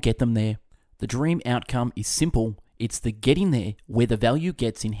will get them there. The dream outcome is simple. It's the getting there where the value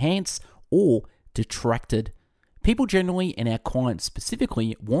gets enhanced or detracted. People generally, and our clients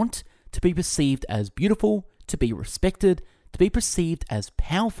specifically, want to be perceived as beautiful, to be respected, to be perceived as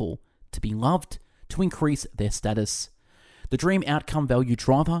powerful, to be loved, to increase their status. The dream outcome value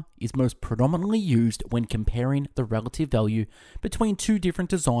driver is most predominantly used when comparing the relative value between two different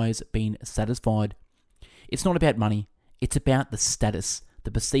desires being satisfied. It's not about money, it's about the status,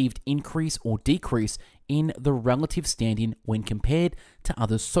 the perceived increase or decrease in the relative standing when compared to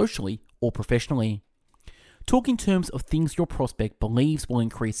others socially or professionally. Talk in terms of things your prospect believes will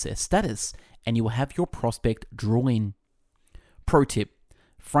increase their status, and you will have your prospect draw in. Pro tip: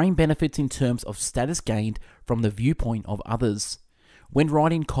 frame benefits in terms of status gained from the viewpoint of others. When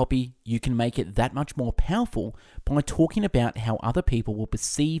writing copy, you can make it that much more powerful by talking about how other people will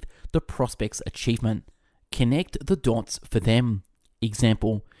perceive the prospect's achievement. Connect the dots for them.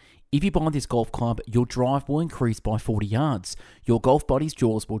 Example: if you buy this golf club, your drive will increase by 40 yards. Your golf buddy's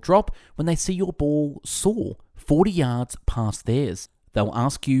jaws will drop when they see your ball soar 40 yards past theirs. They'll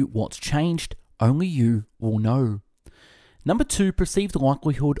ask you what's changed. Only you will know. Number 2, perceived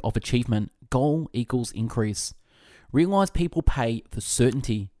likelihood of achievement. Goal equals increase. Realize people pay for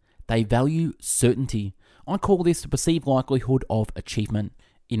certainty. They value certainty. I call this the perceived likelihood of achievement.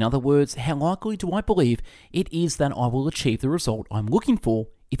 In other words, how likely do I believe it is that I will achieve the result I'm looking for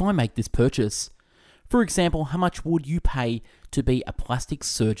if I make this purchase? For example, how much would you pay to be a plastic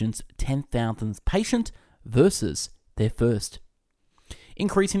surgeon's 10,000th patient versus their first?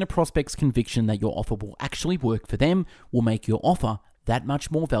 Increasing a prospect's conviction that your offer will actually work for them will make your offer that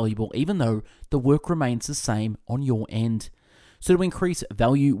much more valuable, even though the work remains the same on your end. So to increase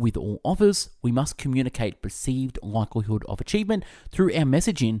value with all offers, we must communicate perceived likelihood of achievement through our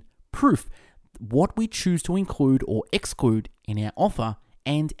messaging, proof, what we choose to include or exclude in our offer,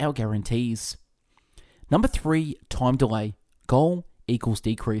 and our guarantees. Number 3, time delay. Goal equals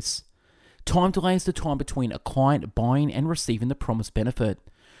decrease. Time delay is the time between a client buying and receiving the promised benefit.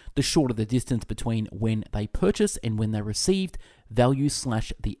 The shorter the distance between when they purchase and when they received value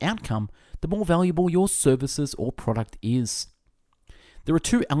 / the outcome, the more valuable your services or product is. There are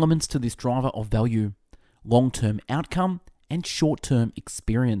 2 elements to this driver of value: long-term outcome and short-term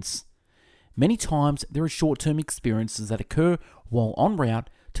experience. Many times there are short-term experiences that occur while en route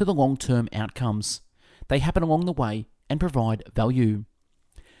to the long-term outcomes. They happen along the way and provide value.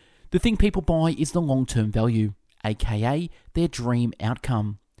 The thing people buy is the long-term value, aka their dream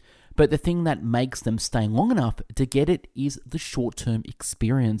outcome. But the thing that makes them stay long enough to get it is the short-term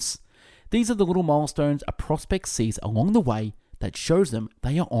experience. These are the little milestones a prospect sees along the way that shows them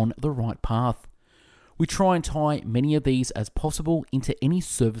they are on the right path. We try and tie many of these as possible into any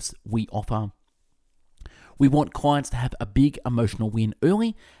service we offer. We want clients to have a big emotional win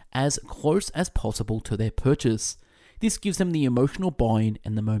early, as close as possible to their purchase. This gives them the emotional buy-in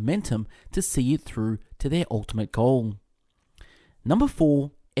and the momentum to see it through to their ultimate goal. Number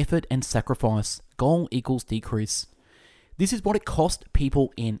 4, effort and sacrifice. Goal equals decrease. This is what it costs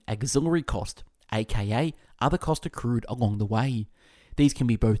people in auxiliary cost, aka other costs accrued along the way. These can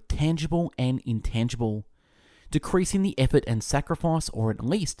be both tangible and intangible. Decreasing the effort and sacrifice, or at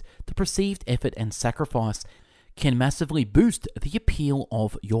least the perceived effort and sacrifice, can massively boost the appeal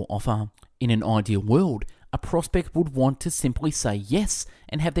of your offer. In an ideal world, a prospect would want to simply say yes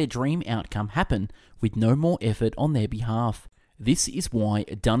and have their dream outcome happen with no more effort on their behalf. This is why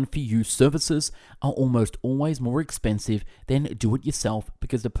done-for-you services are almost always more expensive than do-it-yourself,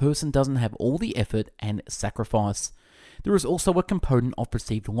 because the person doesn't have all the effort and sacrifice. There is also a component of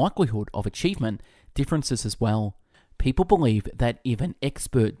perceived likelihood of achievement differences as well. People believe that if an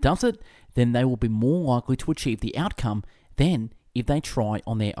expert does it, then they will be more likely to achieve the outcome than if they try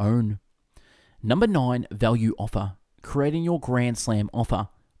on their own. Number 9, value offer. Creating your Grand Slam offer.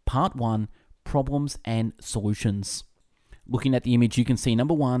 Part 1, problems and solutions. Looking at the image, you can see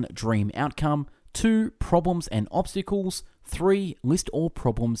number 1, dream outcome, 2, problems and obstacles, 3, list all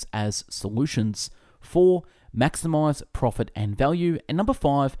problems as solutions, 4, maximize profit and value, and number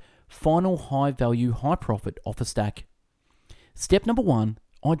 5, final high value, high profit offer stack. Step number 1,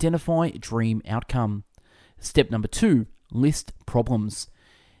 identify dream outcome. Step number 2, list problems.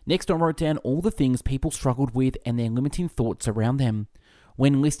 Next, I wrote down all the things people struggled with and their limiting thoughts around them.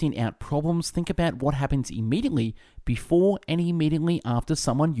 When listing out problems, think about what happens immediately before and immediately after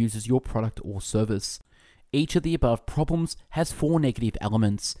someone uses your product or service. Each of the above problems has 4 negative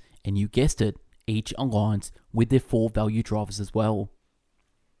elements, and you guessed it, each aligns with their 4 value drivers as well.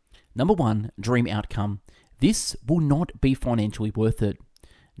 Number 1, dream outcome. This will not be financially worth it.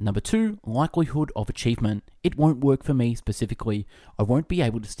 Number 2, likelihood of achievement. It won't work for me specifically. I won't be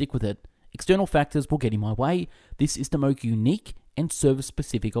able to stick with it. External factors will get in my way. This is the most unique and service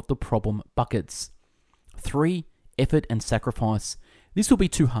specific of the problem buckets. 3, effort and sacrifice. This will be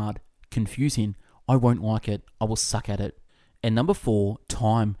too hard, confusing. I won't like it. I will suck at it. And number 4,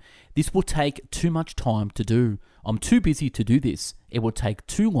 time. This will take too much time to do. I'm too busy to do this. It will take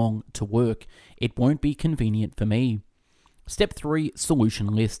too long to work. It won't be convenient for me. Step 3, solution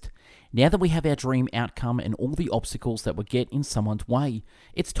list. Now that we have our dream outcome and all the obstacles that would get in someone's way,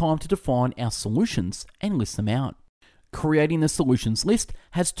 it's time to define our solutions and list them out. Creating the solutions list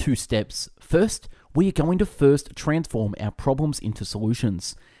has 2 steps. First, we are going to first transform our problems into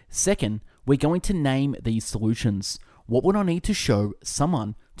solutions. Second, we're going to name these solutions. What would I need to show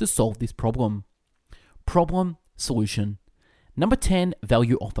someone to solve this problem? Problem, solution. Number 10,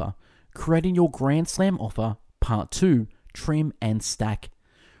 value offer. Creating your Grand Slam offer, part 2, trim and stack.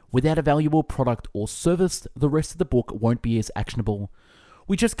 Without a valuable product or service, the rest of the book won't be as actionable.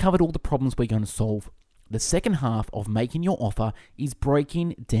 We just covered all the problems we're going to solve. The second half of making your offer is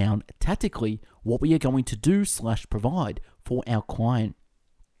breaking down tactically what we are going to do/provide for our client.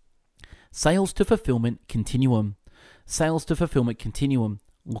 Sales to fulfillment continuum. Sales to fulfillment continuum.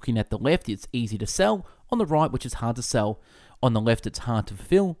 Looking at the left, it's easy to sell. On the right, which is hard to sell. On the left, it's hard to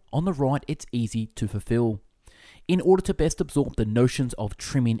fulfill. On the right, it's easy to fulfill. In order to best absorb the notions of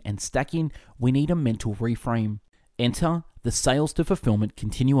trimming and stacking, we need a mental reframe. Enter the sales to fulfillment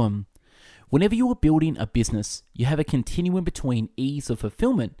continuum. Whenever you are building a business, you have a continuum between ease of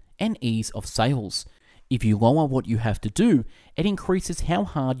fulfillment and ease of sales. If you lower what you have to do, it increases how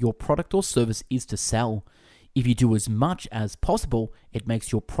hard your product or service is to sell. If you do as much as possible, it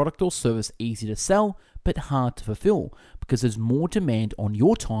makes your product or service easy to sell but hard to fulfill because there's more demand on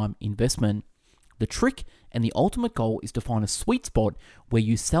your time investment. The trick and the ultimate goal is to find a sweet spot where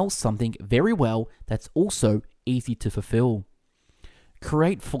you sell something very well that's also easy to fulfill.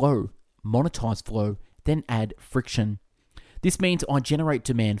 Create flow, monetize flow, then add friction. This means I generate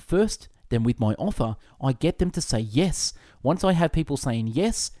demand first, then with my offer, I get them to say yes. Once I have people saying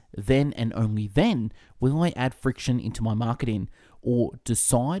yes, then and only then will I add friction into my marketing or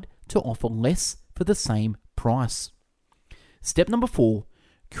decide to offer less for the same price. Step number 4,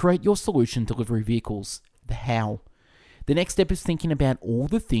 create your solution delivery vehicles, the how. The next step is thinking about all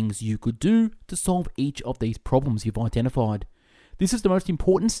the things you could do to solve each of these problems you've identified. This is the most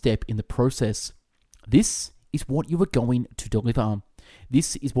important step in the process. This is what you are going to deliver.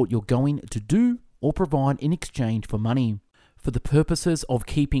 This is what you're going to do or provide in exchange for money. For the purposes of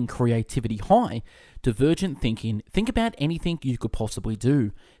keeping creativity high, divergent thinking, think about anything you could possibly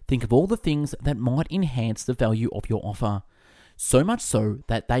do. Think of all the things that might enhance the value of your offer. So much so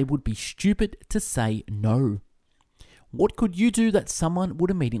that they would be stupid to say no. What could you do that someone would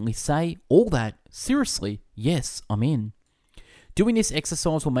immediately say, all that, seriously, yes, I'm in? Doing this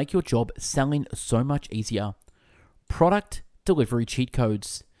exercise will make your job selling so much easier. Product delivery cheat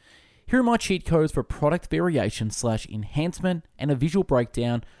codes. Here are my cheat codes for product variation/enhancement and a visual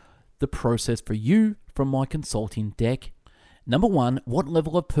breakdown, the process for you from my consulting deck. Number 1, what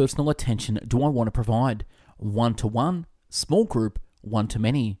level of personal attention do I want to provide? 1-to-1, small group,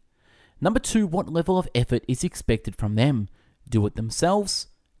 1-to-many. Number 2, what level of effort is expected from them? Do it themselves,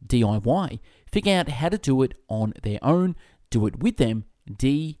 DIY. Figure out how to do it on their own, do it with them,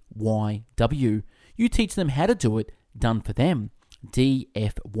 DYW. You teach them how to do it, done for them,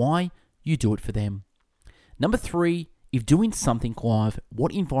 DFY. You do it for them. Number 3, if doing something live,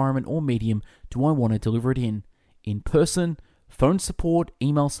 what environment or medium do I want to deliver it in? In person, phone support,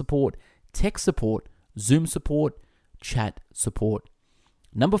 email support, text support, Zoom support, chat support.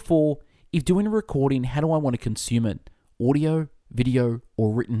 Number 4, if doing a recording, how do I want to consume it? Audio, video,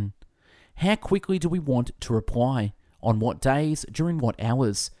 or written? How quickly do we want to reply? On what days, during what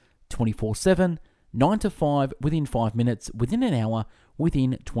hours? 24/7, 9 to 5, within 5 minutes, within an hour,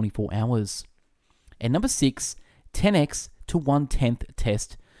 within 24 hours. And number 6, 10x to 1/10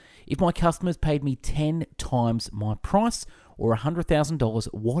 test. If my customers paid me 10 times my price or $100,000,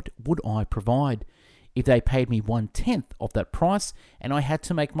 what would I provide? If they paid me 1/10 of that price and I had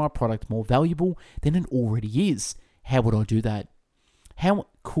to make my product more valuable than it already is, how would I do that? How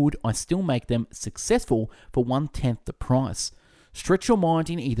could I still make them successful for 1/10 the price? Stretch your mind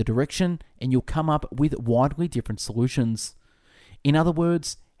in either direction and you'll come up with widely different solutions. In other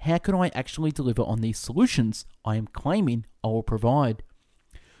words, how can I actually deliver on these solutions I am claiming I will provide?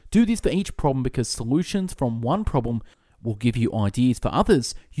 Do this for each problem because solutions from one problem will give you ideas for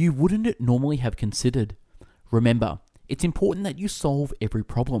others you wouldn't normally have considered. Remember, It's important that you solve every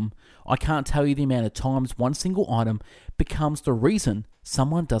problem. I can't tell you the amount of times one single item becomes the reason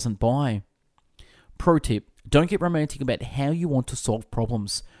someone doesn't buy. Pro tip, don't get romantic about how you want to solve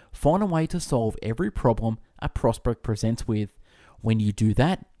problems. Find a way to solve every problem a prospect presents with. When you do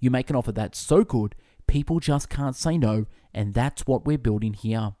that, you make an offer that's so good, people just can't say no, and that's what we're building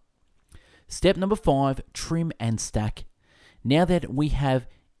here. Step number 5, trim and stack. Now that we have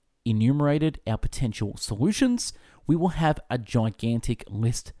enumerated our potential solutions, we will have a gigantic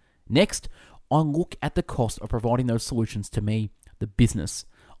list. Next, I look at the cost of providing those solutions to me, the business.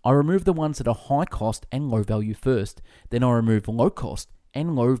 I remove the ones that are high cost and low value first. Then I remove low cost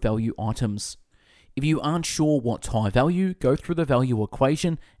and low value items. If you aren't sure what's high value, go through the value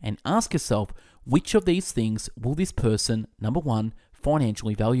equation and ask yourself, which of these things will this person, number 1,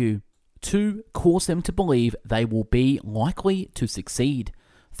 financially value? 2, cause them to believe they will be likely to succeed.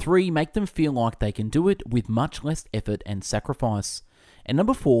 3, make them feel like they can do it with much less effort and sacrifice. And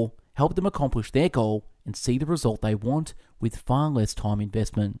number 4, help them accomplish their goal and see the result they want with far less time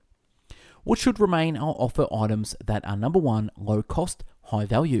investment. What should remain are offer items that are number 1, low cost, high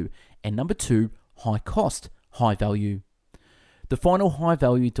value, and number 2, high cost, high value. The final high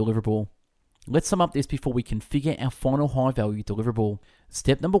value deliverable. Let's sum up this before we configure our final high value deliverable.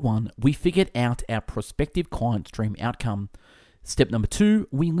 Step number 1, we figured out our prospective client's dream outcome. Step number 2,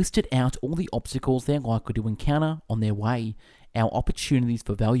 we listed out all the obstacles they're likely to encounter on their way, our opportunities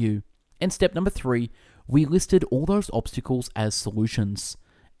for value. And step number 3, we listed all those obstacles as solutions.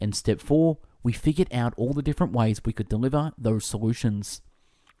 And step 4, we figured out all the different ways we could deliver those solutions.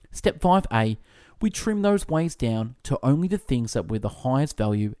 Step 5A, we trim those ways down to only the things that were the highest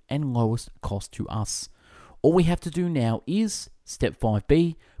value and lowest cost to us. All we have to do now is, step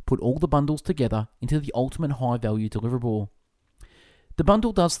 5B, put all the bundles together into the ultimate high value deliverable. The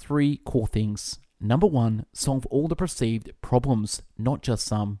bundle does 3 core things. Number 1, solve all the perceived problems, not just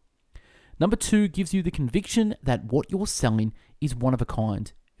some. Number 2, gives you the conviction that what you're selling is one of a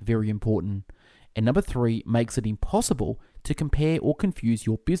kind, very important. And number 3, makes it impossible to compare or confuse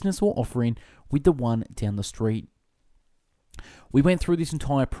your business or offering with the one down the street. We went through this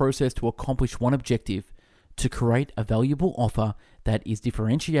entire process to accomplish one objective: to create a valuable offer that is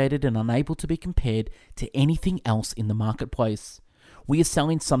differentiated and unable to be compared to anything else in the marketplace. We are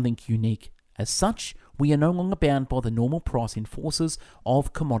selling something unique. As such, we are no longer bound by the normal pricing forces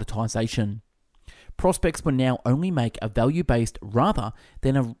of commoditization. Prospects will now only make a value-based rather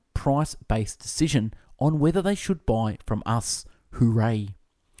than a price-based decision on whether they should buy from us. Hooray!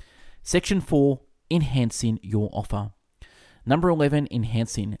 Section 4, enhancing your offer. Number 11,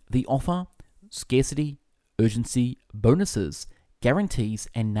 enhancing the offer, scarcity, urgency, bonuses, guarantees,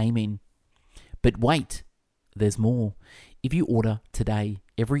 and naming. But wait, there's more. If you order today,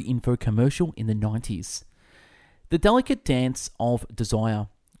 every info commercial in the 90s. The delicate dance of desire.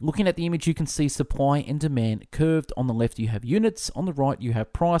 Looking at the image, you can see supply and demand curved. On the left, you have units. On the right, you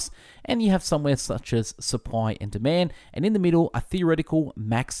have price. And you have somewhere such as supply and demand. And in the middle, a theoretical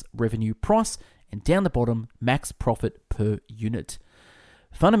max revenue price. And down the bottom, max profit per unit.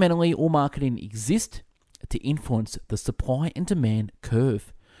 Fundamentally, all marketing exists to influence the supply and demand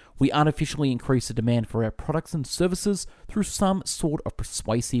curve. We artificially increase the demand for our products and services through some sort of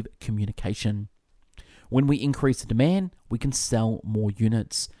persuasive communication. When we increase the demand, we can sell more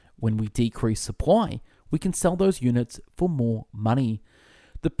units. When we decrease supply, we can sell those units for more money.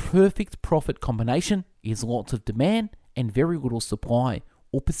 The perfect profit combination is lots of demand and very little supply,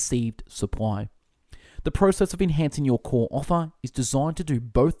 or perceived supply. The process of enhancing your core offer is designed to do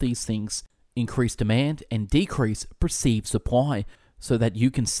both these things: increase demand and decrease perceived supply, so that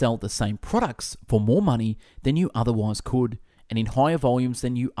you can sell the same products for more money than you otherwise could, and in higher volumes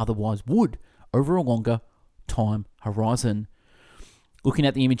than you otherwise would, over a longer time horizon. Looking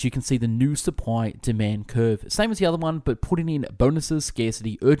at the image, you can see the new supply-demand curve. Same as the other one, but putting in bonuses,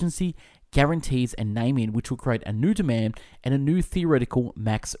 scarcity, urgency, guarantees, and naming, which will create a new demand and a new theoretical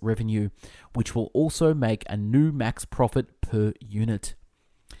max revenue, which will also make a new max profit per unit.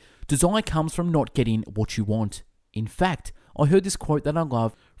 Desire comes from not getting what you want. In fact, I heard this quote that I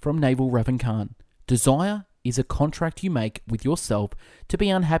love from Naval Ravikant. Desire is a contract you make with yourself to be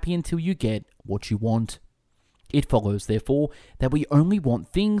unhappy until you get what you want. It follows, therefore, that we only want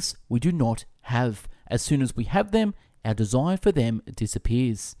things we do not have. As soon as we have them, our desire for them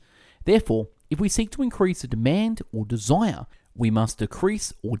disappears. Therefore, if we seek to increase the demand or desire, we must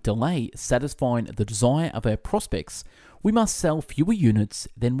decrease or delay satisfying the desire of our prospects. We must sell fewer units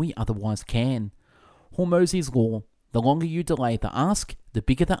than we otherwise can. Hormozi's law: the longer you delay the ask, the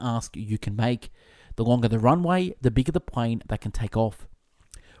bigger the ask you can make. The longer the runway, the bigger the plane that can take off.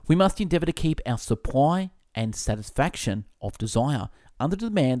 We must endeavour to keep our supply and satisfaction of desire under the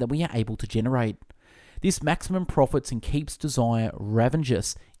demand that we are able to generate. This maximum profits and keeps desire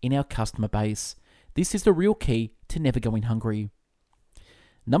ravenous in our customer base. This is the real key to never going hungry.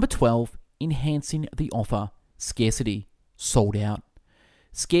 Number 12, enhancing the offer. Scarcity. Sold out.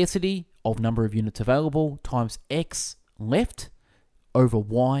 Scarcity of number of units available times X left over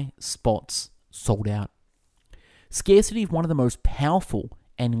Y spots. Sold out. Scarcity is one of the most powerful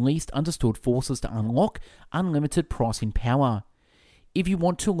and least understood forces to unlock unlimited pricing power. If you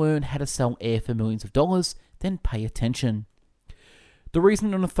want to learn how to sell air for millions of dollars, then pay attention. The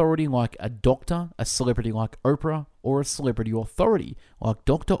reason an authority like a doctor, a celebrity like Oprah, or a celebrity authority like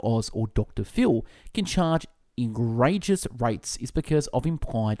Dr. Oz or Dr. Phil can charge outrageous rates is because of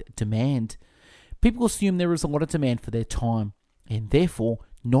implied demand. People assume there is a lot of demand for their time, and therefore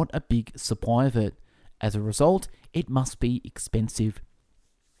not a big supply of it. As a result, it must be expensive.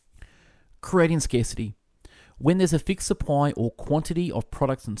 Creating scarcity. When there's a fixed supply or quantity of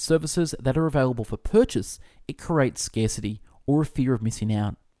products and services that are available for purchase, it creates scarcity or a fear of missing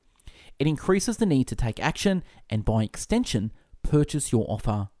out. It increases the need to take action and, by extension, purchase your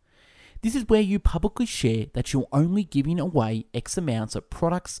offer. This is where you publicly share that you're only giving away X amounts of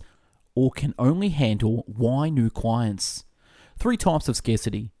products or can only handle Y new clients. 3 types of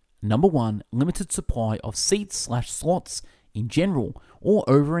scarcity. Number 1, limited supply of seats/slots in general or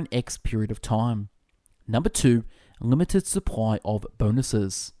over an X period of time. Number 2, limited supply of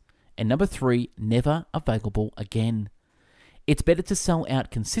bonuses. And number 3, never available again. It's better to sell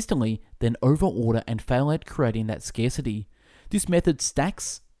out consistently than overorder and fail at creating that scarcity. This method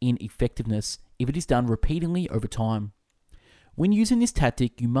stacks in effectiveness if it is done repeatedly over time. When using this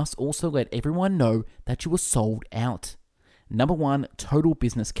tactic, you must also let everyone know that you are sold out. Number 1, total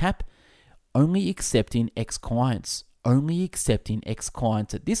business cap, only accepting X clients. Only accepting X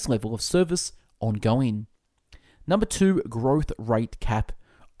clients at this level of service, ongoing. Number 2, growth rate cap,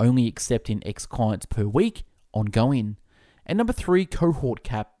 only accepting X clients per week, ongoing. And number 3, cohort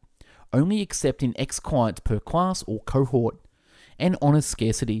cap, only accepting X clients per class or cohort. And honest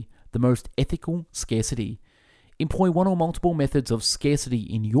scarcity, the most ethical scarcity. Employ one or multiple methods of scarcity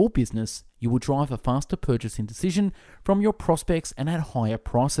in your business, you will drive a faster purchasing decision from your prospects and at higher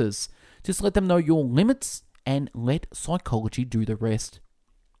prices. Just let them know your limits and let psychology do the rest.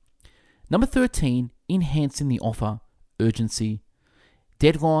 Number 13, enhancing the offer. Urgency.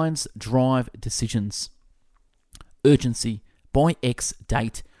 Deadlines drive decisions. Urgency, by X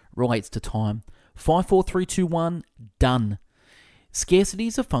date, relates to time. 5, 4, 3, 2, 1, done. Scarcity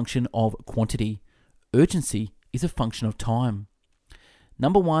is a function of quantity. Urgency is a function of time.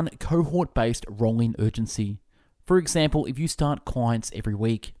 Number 1, cohort-based rolling urgency. For example, if you start clients every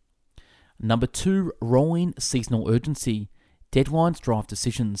week. Number 2, rolling seasonal urgency. Deadlines drive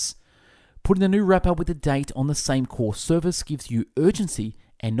decisions. Putting a new wrapper with a date on the same core service gives you urgency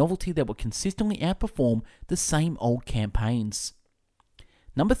and novelty that will consistently outperform the same old campaigns.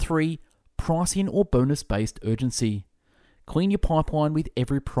 Number 3, pricing or bonus-based urgency. Clean your pipeline with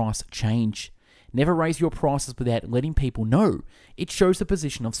every price change. Never raise your prices without letting people know. It shows a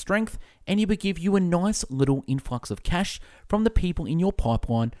position of strength and it will give you a nice little influx of cash from the people in your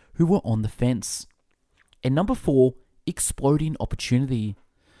pipeline who were on the fence. And number 4, exploding opportunity.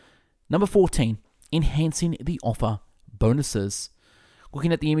 Number 14, enhancing the offer. Bonuses.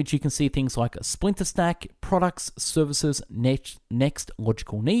 Looking at the image, you can see things like a splinter stack, products, services, next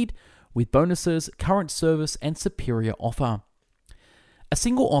logical need, with bonuses, current service, and superior offer. A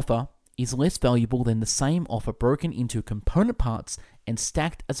single offer is less valuable than the same offer broken into component parts and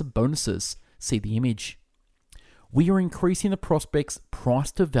stacked as bonuses. See the image. We are increasing the prospect's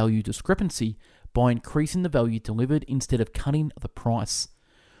price to value discrepancy by increasing the value delivered instead of cutting the price.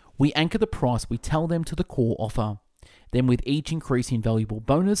 We anchor the price we tell them to the core offer. Then with each increasing valuable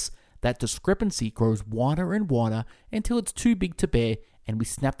bonus, that discrepancy grows wider and wider until it's too big to bear and we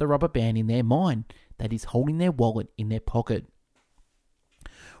snap the rubber band in their mind that is holding their wallet in their pocket.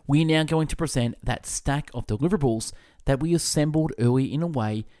 We are now going to present that stack of deliverables that we assembled early in a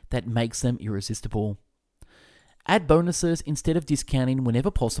way that makes them irresistible. Add bonuses instead of discounting whenever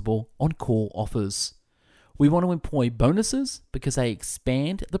possible on core offers. We want to employ bonuses because they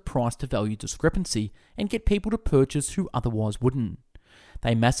expand the price to value discrepancy and get people to purchase who otherwise wouldn't.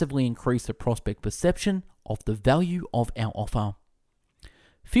 They massively increase the prospect perception of the value of our offer.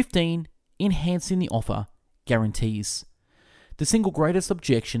 15. Enhancing the offer. Guarantees. The single greatest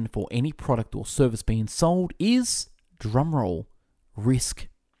objection for any product or service being sold is, drumroll, risk.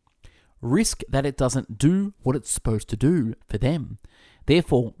 Risk that it doesn't do what it's supposed to do for them.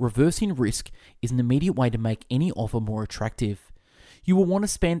 Therefore, reversing risk is an immediate way to make any offer more attractive. You will want to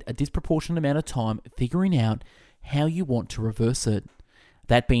spend a disproportionate amount of time figuring out how you want to reverse it.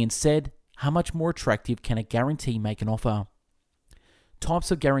 That being said, how much more attractive can a guarantee make an offer?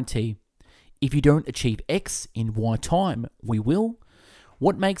 Types of guarantee. If you don't achieve X in Y time, we will.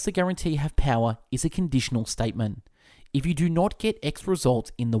 What makes the guarantee have power is a conditional statement. If you do not get X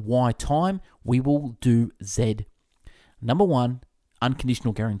results in the Y time, we will do Z. Number 1,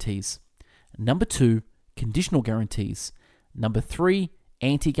 unconditional guarantees. Number 2, conditional guarantees. Number 3,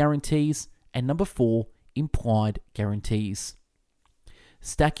 anti-guarantees. And number 4, implied guarantees.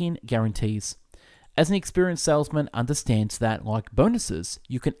 Stacking guarantees. As an experienced salesman understands that, like bonuses,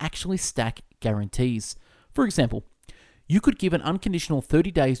 you can actually stack guarantees. For example, you could give an unconditional 30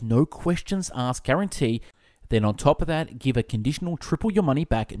 days no questions asked guarantee, then on top of that, give a conditional triple your money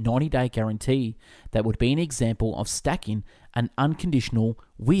back 90-day guarantee. That would be an example of stacking an unconditional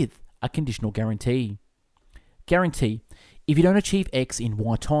with a conditional guarantee. Guarantee. If you don't achieve X in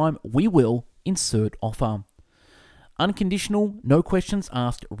Y time, we will insert offer. Unconditional, no questions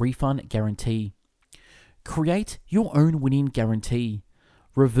asked refund guarantee. Create your own winning guarantee.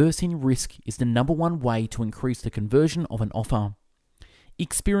 Reversing risk is the number one way to increase the conversion of an offer.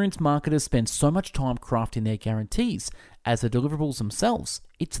 Experienced marketers spend so much time crafting their guarantees as the deliverables themselves.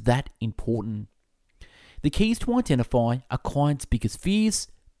 It's that important. The key is to identify a client's biggest fears,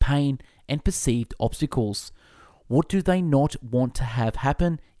 pain, and perceived obstacles. What do they not want to have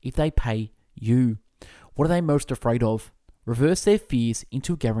happen if they pay you? What are they most afraid of? Reverse their fears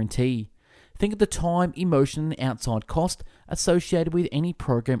into a guarantee. Think of the time, emotion, and outside cost associated with any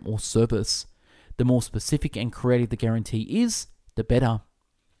program or service. The more specific and creative the guarantee is, the better.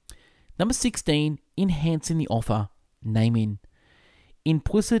 Number 16, enhancing the offer, naming.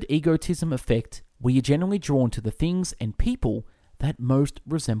 Implicit egotism effect, we are generally drawn to the things and people that most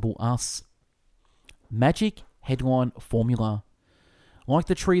resemble us. Magic headline formula. Like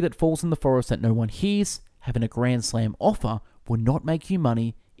the tree that falls in the forest that no one hears, having a grand slam offer will not make you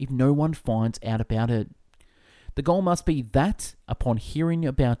money if no one finds out about it. The goal must be that, upon hearing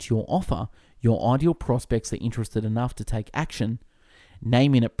about your offer, your ideal prospects are interested enough to take action.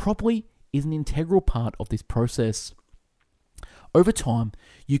 Naming it properly is an integral part of this process. Over time,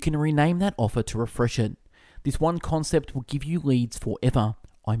 you can rename that offer to refresh it. This one concept will give you leads forever.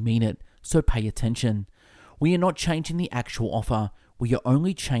 I mean it, so pay attention. We are not changing the actual offer, we are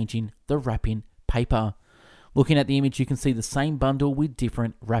only changing the wrapping paper. Looking at the image, you can see the same bundle with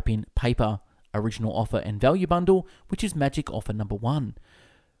different wrapping paper. Original offer and value bundle, which is magic offer number 1.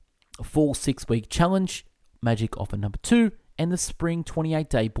 Fall 6-week challenge, magic offer number 2. And the spring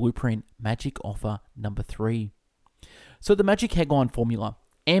 28-day blueprint, magic offer number 3. So the magic headline formula.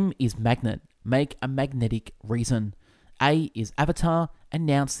 M is magnet, make a magnetic reason. A is avatar,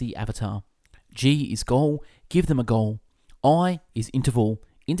 announce the avatar. G is goal, give them a goal. I is interval,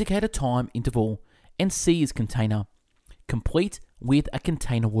 indicate a time interval. And C is container, complete with a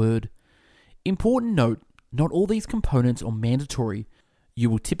container word. Important note, not all these components are mandatory. You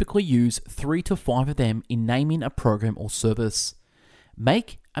will typically use 3 to 5 of them in naming a program or service.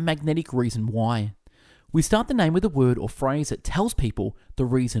 Make a magnetic reason why. We start the name with a word or phrase that tells people the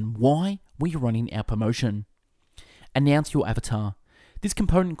reason why we are running our promotion. Announce your avatar. This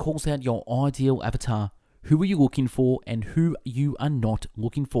component calls out your ideal avatar. Who are you looking for and who you are not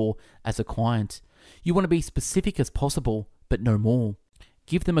looking for as a client. You want to be specific as possible, but no more.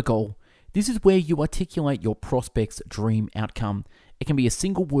 Give them a goal. This is where you articulate your prospect's dream outcome. It can be a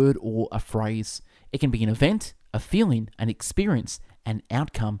single word or a phrase. It can be an event, a feeling, an experience, an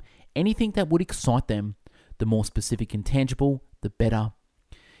outcome, anything that would excite them. The more specific and tangible, the better.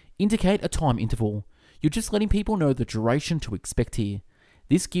 Indicate a time interval. You're just letting people know the duration to expect here.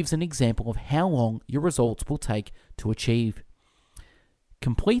 This gives an example of how long your results will take to achieve.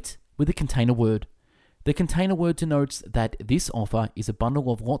 Complete with a container word. The container word denotes that this offer is a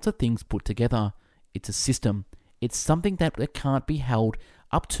bundle of lots of things put together. It's a system. It's something that can't be held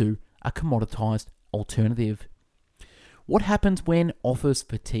up to a commoditized alternative. What happens when offers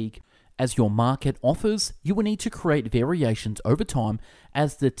fatigue? As your market offers, you will need to create variations over time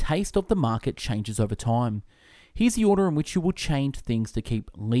as the taste of the market changes over time. Here's the order in which you will change things to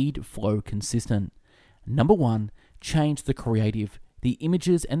keep lead flow consistent. Number 1, change the creative, the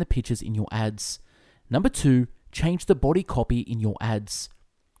images and the pictures in your ads. Number 2, change the body copy in your ads.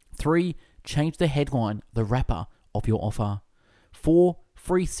 3, change the headline, the wrapper of your offer. 4,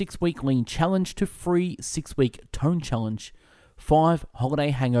 free 6-week lean challenge to free 6-week tone challenge. 5,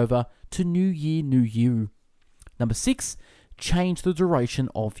 holiday hangover to new year, new you. Number 6, change the duration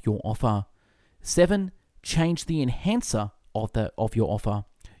of your offer. 7, change the enhancer of your offer,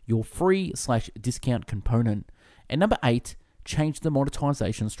 your free/discount component. And number 8, change the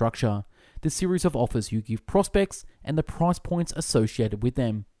monetization structure, the series of offers you give prospects, and the price points associated with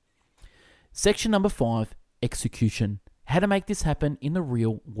them. Section number 5, execution. How to make this happen in the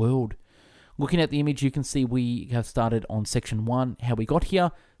real world. Looking at the image, you can see we have started on section 1, how we got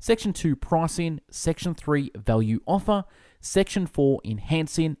here, section 2, pricing, section 3, value offer, section 4,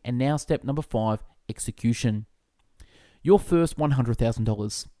 enhancing, and now step number 5, execution. Your first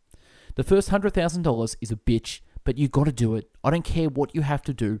 $100,000. The first $100,000 is a bitch, but you got to do it. I don't care what you have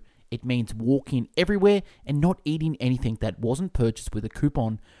to do. It means walking everywhere and not eating anything that wasn't purchased with a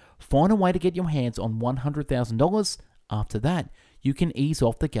coupon. Find a way to get your hands on $100,000. After that, you can ease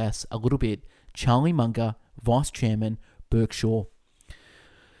off the gas a little bit. Charlie Munger, Vice Chairman, Berkshire.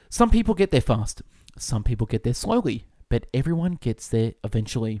 Some people get there fast. Some people get there slowly. But everyone gets there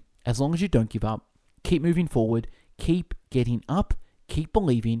eventually. As long as you don't give up. Keep moving forward. Keep getting up. Keep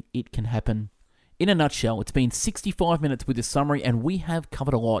believing it can happen. In a nutshell, it's been 65 minutes with this summary and we have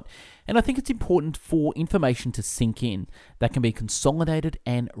covered a lot. And I think it's important for information to sink in that can be consolidated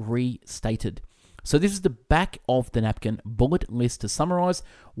and restated. So this is the back of the napkin bullet list to summarize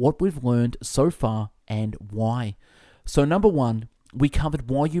what we've learned so far and why. So number 1, we covered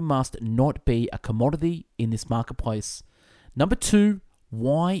why you must not be a commodity in this marketplace. Number 2,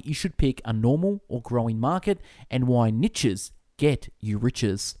 why you should pick a normal or growing market and why niches get you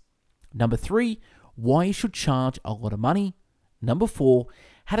riches. Number 3, why you should charge a lot of money. Number 4,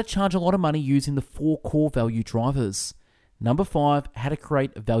 how to charge a lot of money using the 4 core value drivers. Number 5, how to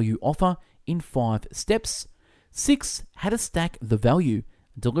create a value offer in 5 steps. 6, how to stack the value,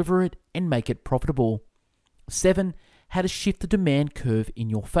 deliver it, and make it profitable. 7, how to shift the demand curve in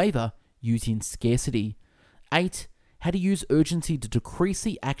your favor using scarcity. 8, how to use urgency to decrease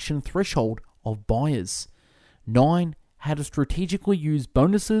the action threshold of buyers. 9, how to strategically use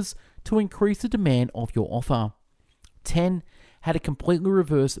bonuses to increase the demand of your offer. 10, how to completely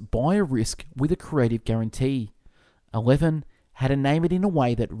reverse buyer risk with a creative guarantee. 11, how to name it in a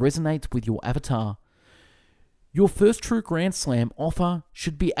way that resonates with your avatar. Your first true Grand Slam offer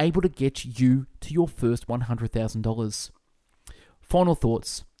should be able to get you to your first $100,000. Final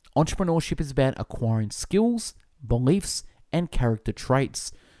thoughts. Entrepreneurship is about acquiring skills, beliefs, and character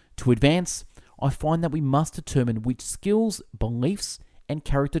traits. To advance, I find that we must determine which skills, beliefs, and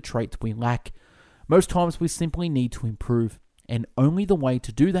character traits we lack. Most times we simply need to improve, and only the way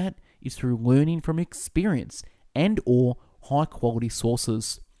to do that is through learning from experience and or high-quality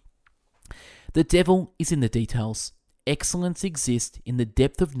sources. The devil is in the details. Excellence exists in the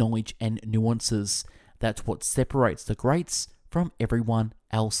depth of knowledge and nuances. That's what separates the greats from everyone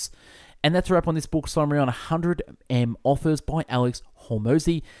else. And that's a wrap on this book summary on 100M offers by Alex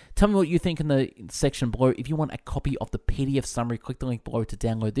Hormozi. Tell me what you think in the section below. If you want a copy of the PDF summary, click the link below to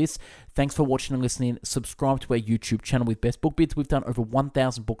download this. Thanks for watching and listening. Subscribe to our YouTube channel with Best Book Bits. We've done over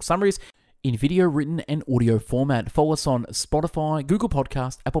 1,000 book summaries in video, written, and audio format. Follow us on Spotify, Google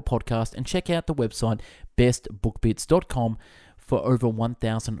Podcast, Apple Podcast, and check out the website bestbookbits.com for over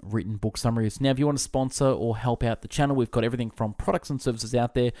 1,000 written book summaries. Now, if you want to sponsor or help out the channel, we've got everything from products and services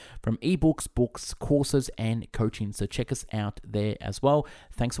out there, from ebooks, books, courses, and coaching. So check us out there as well.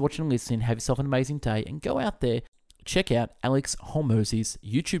 Thanks for watching and listening. Have yourself an amazing day, and go out there, check out Alex Hormozi's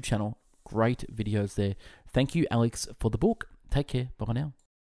YouTube channel. Great videos there. Thank you, Alex, for the book. Take care. Bye now.